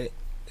mentioned that, and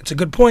it's a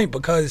good point,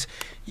 because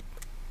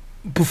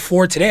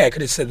before today I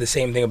could have said the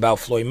same thing about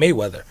Floyd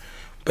Mayweather.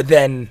 But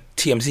then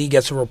TMZ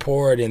gets a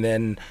report, and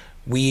then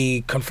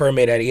we confirm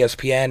it at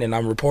ESPN, and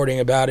I'm reporting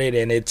about it,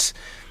 and it's,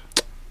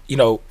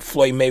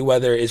 Floyd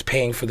Mayweather is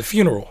paying for the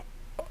funeral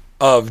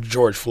of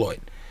George Floyd.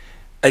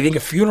 I think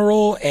a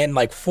funeral and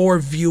like 4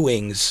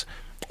 viewings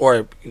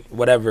or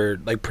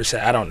whatever, like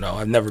percent, I don't know.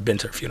 I've never been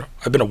to a funeral.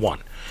 I've been to one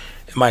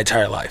in my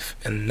entire life,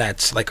 and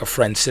that's like a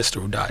friend's sister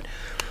who died.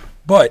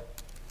 But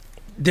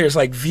there's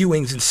like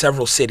viewings in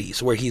several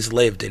cities where he's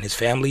lived and his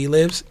family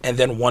lives, and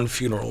then one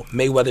funeral.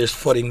 Mayweather's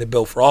footing the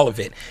bill for all of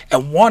it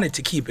and wanted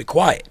to keep it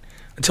quiet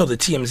until the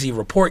TMZ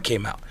report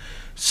came out.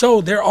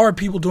 So there are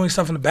people doing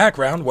stuff in the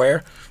background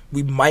where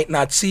we might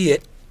not see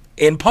it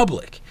in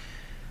public.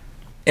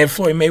 And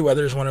Floyd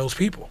Mayweather is one of those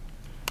people.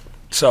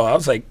 So I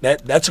was like,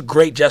 that's a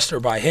great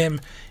gesture by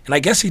him. And I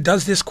guess he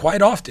does this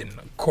quite often,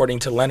 according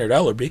to Leonard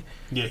Ellerby.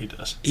 Yeah, he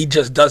does. He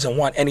just doesn't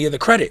want any of the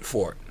credit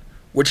for it,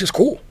 which is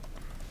cool.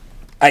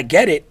 I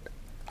get it,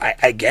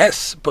 I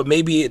guess, but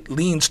maybe it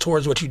leans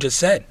towards what you just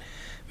said.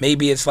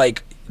 Maybe it's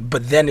like,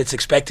 but then it's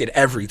expected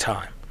every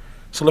time.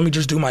 So let me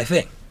just do my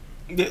thing.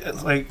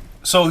 Yeah,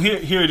 so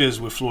here it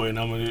is with Floyd, and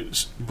I'm going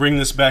to bring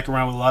this back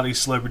around with a lot of these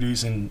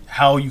celebrities and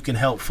how you can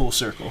help full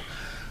circle.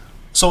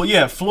 So,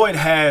 yeah, Floyd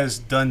has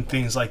done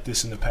things like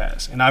this in the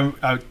past. And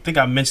I think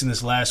I mentioned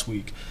this last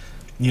week.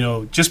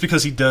 Just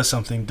because he does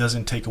something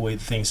doesn't take away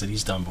the things that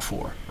he's done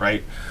before,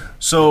 right?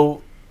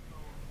 So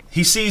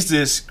he sees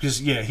this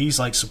because, yeah, he's,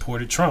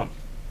 supported Trump.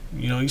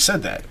 He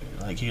said that.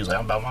 He was like,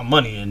 I'm about my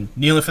money and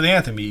kneeling for the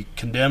anthem. He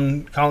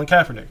condemned Colin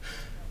Kaepernick.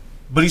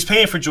 But he's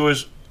paying for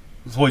George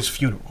Floyd's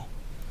funeral,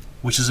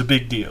 which is a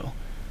big deal.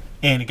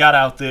 And it got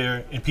out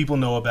there, and people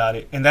know about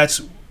it, and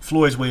that's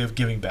Floyd's way of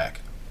giving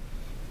back.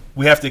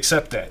 We have to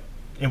accept that,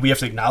 and we have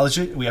to acknowledge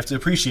it, and we have to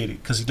appreciate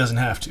it, because he doesn't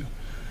have to.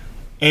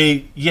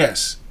 And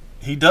yes,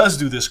 he does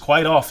do this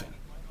quite often,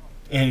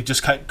 and it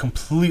just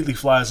completely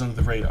flies under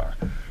the radar.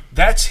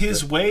 That's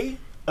his way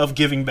of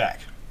giving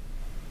back.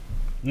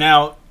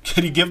 Now,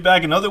 could he give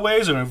back in other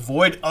ways or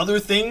avoid other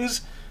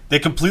things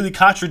that completely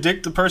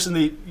contradict the person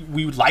that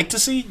we would like to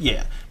see?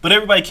 Yeah. But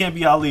everybody can't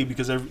be Ali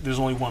because there's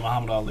only one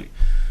Muhammad Ali.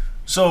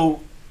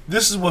 So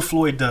this is what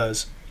Floyd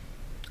does.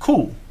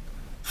 Cool.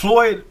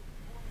 Floyd,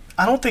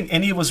 I don't think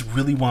any of us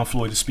really want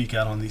Floyd to speak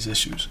out on these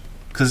issues.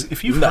 Because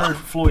if you've heard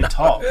Floyd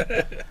talk,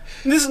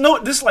 this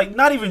is like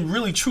not even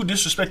really true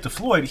disrespect to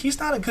Floyd. He's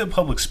not a good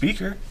public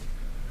speaker.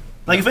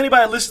 Like if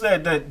anybody listened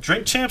to that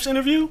Drink Champs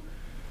interview,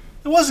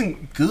 it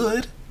wasn't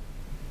good.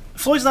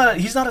 Floyd's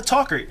he's not a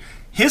talker.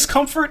 His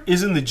comfort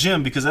is in the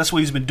gym because that's what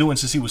he's been doing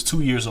since he was 2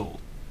 years old.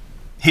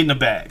 Hitting a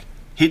bag,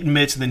 hitting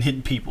mitts, and then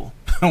hitting people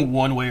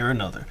one way or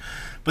another.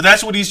 But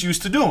that's what he's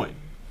used to doing.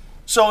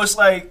 So it's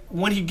like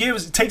when he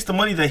takes the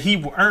money that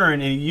he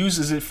earned and he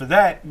uses it for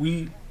that,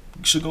 we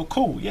should go,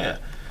 cool, yeah.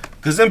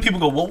 Because then people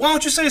go, well, why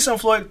don't you say something,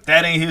 Floyd?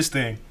 That ain't his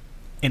thing.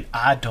 And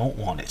I don't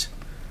want it.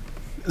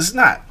 It's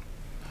not.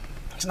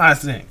 It's not a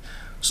thing.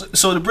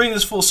 So to bring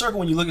this full circle,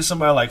 when you look at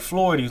somebody like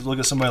Floyd, you look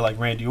at somebody like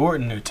Randy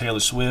Orton or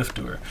Taylor Swift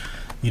or,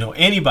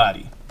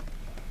 anybody,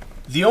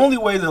 the only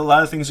way that a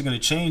lot of things are going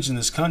to change in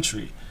this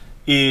country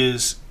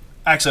is,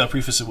 actually I'll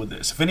preface it with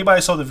this. If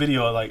anybody saw the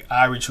video, like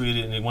I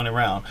retweeted and it went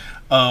around,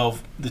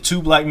 of the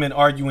two black men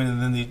arguing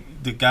and then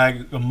the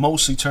guy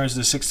mostly turns to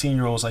the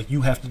 16-year-olds like,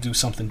 you have to do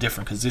something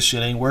different because this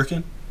shit ain't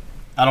working.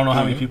 I don't know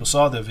how many people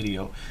saw that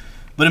video.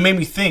 But it made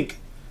me think,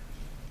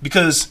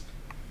 because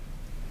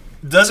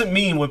doesn't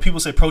mean when people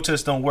say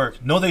protests don't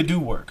work. No, they do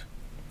work.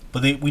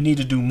 But we need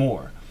to do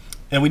more.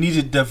 And we need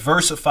to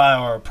diversify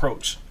our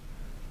approach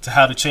to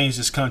how to change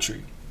this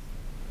country.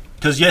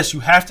 Because, yes,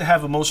 you have to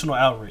have emotional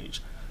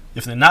outrage.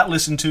 If they're not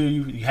listening to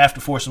you, you have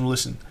to force them to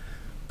listen.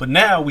 But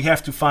now we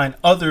have to find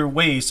other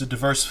ways to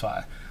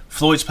diversify.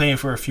 Floyd's paying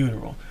for a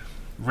funeral.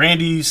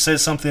 Randy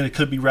says something that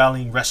could be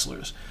rallying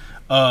wrestlers.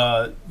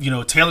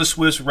 Taylor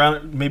Swift's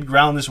maybe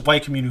rallying this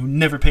white community who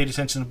never paid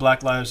attention to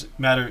Black Lives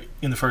Matter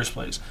in the first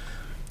place.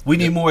 We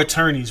need more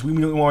attorneys. We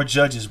need more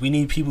judges. We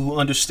need people who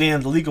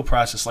understand the legal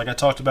process, like I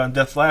talked about in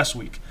depth last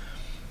week.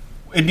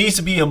 It needs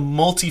to be a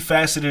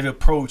multifaceted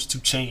approach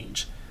to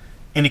change.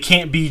 And it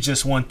can't be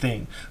just one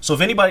thing. So if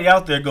anybody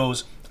out there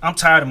goes, I'm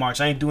tired of March,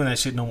 I ain't doing that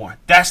shit no more.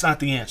 That's not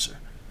the answer.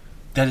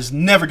 That is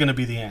never going to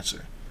be the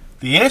answer.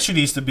 The answer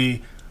needs to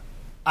be,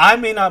 I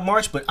may not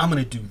march, but I'm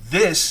going to do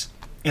this,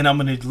 and I'm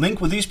going to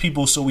link with these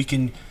people so we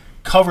can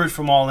cover it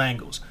from all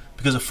angles.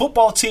 Because a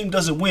football team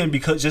doesn't win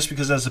just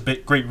because that's a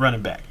great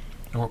running back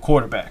or a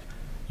quarterback.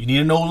 You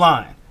need an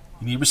O-line.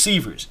 You need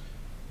receivers.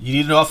 You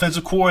need an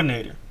offensive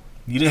coordinator.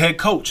 You need a head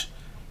coach.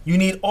 You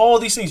need all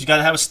these things. You got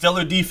to have a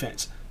stellar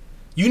defense.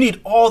 You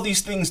need all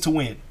these things to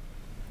win.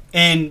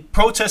 And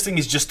protesting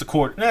is just the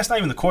quarterback. That's not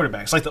even the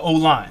quarterback. It's like the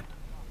O-line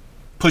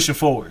pushing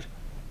forward.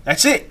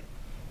 That's it.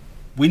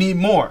 We need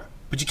more.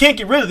 But you can't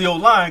get rid of the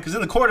O-line because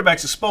then the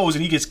quarterback's exposed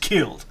and he gets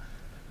killed.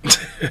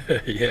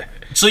 Yeah.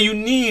 So you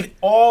need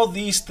all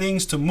these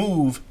things to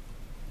move.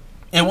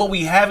 And what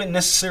we haven't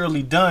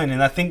necessarily done,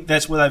 and I think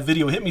that's where that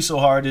video hit me so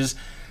hard, is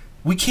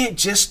we can't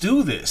just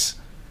do this.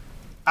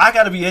 I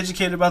got to be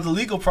educated about the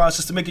legal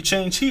process to make a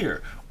change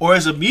here. Or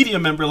as a media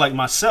member like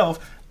myself,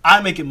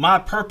 I make it my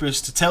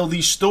purpose to tell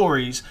these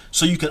stories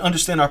so you can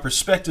understand our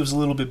perspectives a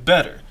little bit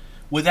better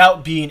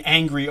without being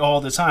angry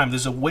all the time.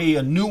 There's a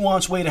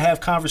nuanced way to have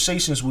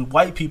conversations with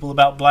white people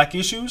about black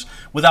issues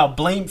without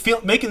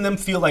making them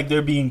feel like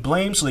they're being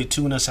blamed so they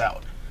tune us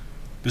out.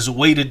 There's a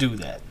way to do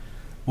that.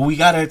 But we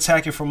got to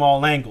attack it from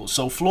all angles.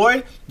 So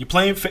Floyd, you're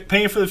paying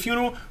for the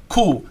funeral?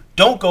 Cool.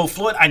 Don't go,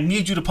 Floyd. I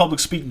need you to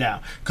public speak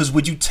now. Because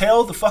would you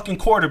tell the fucking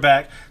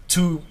quarterback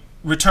to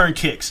return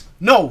kicks?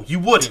 No, you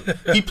wouldn't.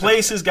 He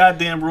plays his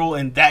goddamn role,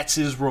 and that's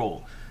his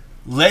role.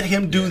 Let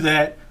him do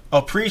that.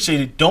 Appreciate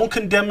it. Don't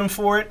condemn him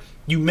for it.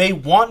 You may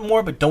want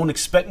more, but don't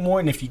expect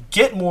more. And if you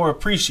get more,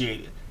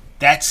 appreciate it.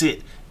 That's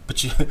it.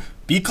 But you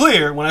be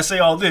clear when I say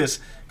all this,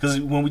 because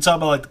when we talk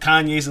about like the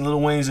Kanyes and Lil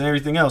Waynes and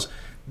everything else,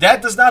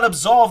 that does not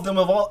absolve them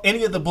of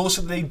any of the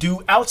bullshit they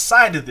do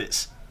outside of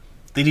this.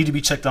 They need to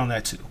be checked on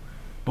that too.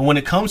 But when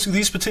it comes to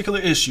these particular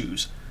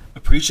issues,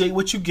 appreciate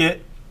what you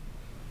get.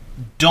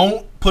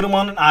 Don't put them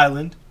on an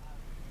island.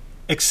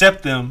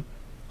 Accept them.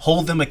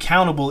 Hold them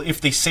accountable if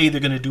they say they're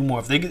going to do more.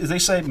 If they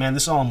say, man,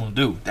 this is all I'm going to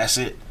do. That's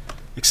it.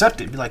 Accept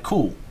it. Be like,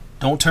 cool.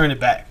 Don't turn it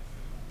back.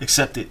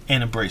 Accept it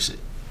and embrace it.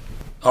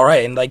 All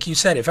right. And like you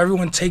said, if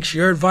everyone takes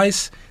your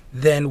advice,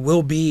 then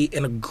we'll be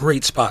in a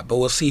great spot. But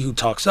we'll see who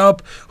talks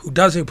up, who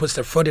doesn't, who puts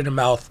their foot in their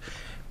mouth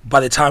by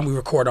the time we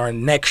record our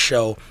next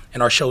show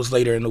and our shows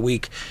later in the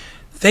week.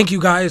 Thank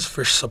you guys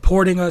for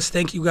supporting us.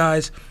 Thank you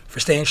guys for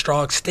staying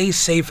strong. Stay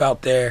safe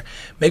out there.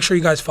 Make sure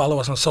you guys follow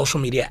us on social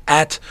media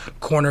at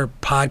Corner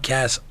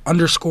Podcast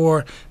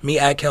 _. Me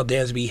at Kel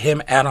Dansby.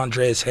 Him at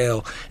Andreas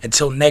Hale.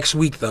 Until next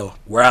week, though,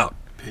 we're out.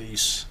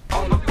 Peace.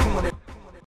 On the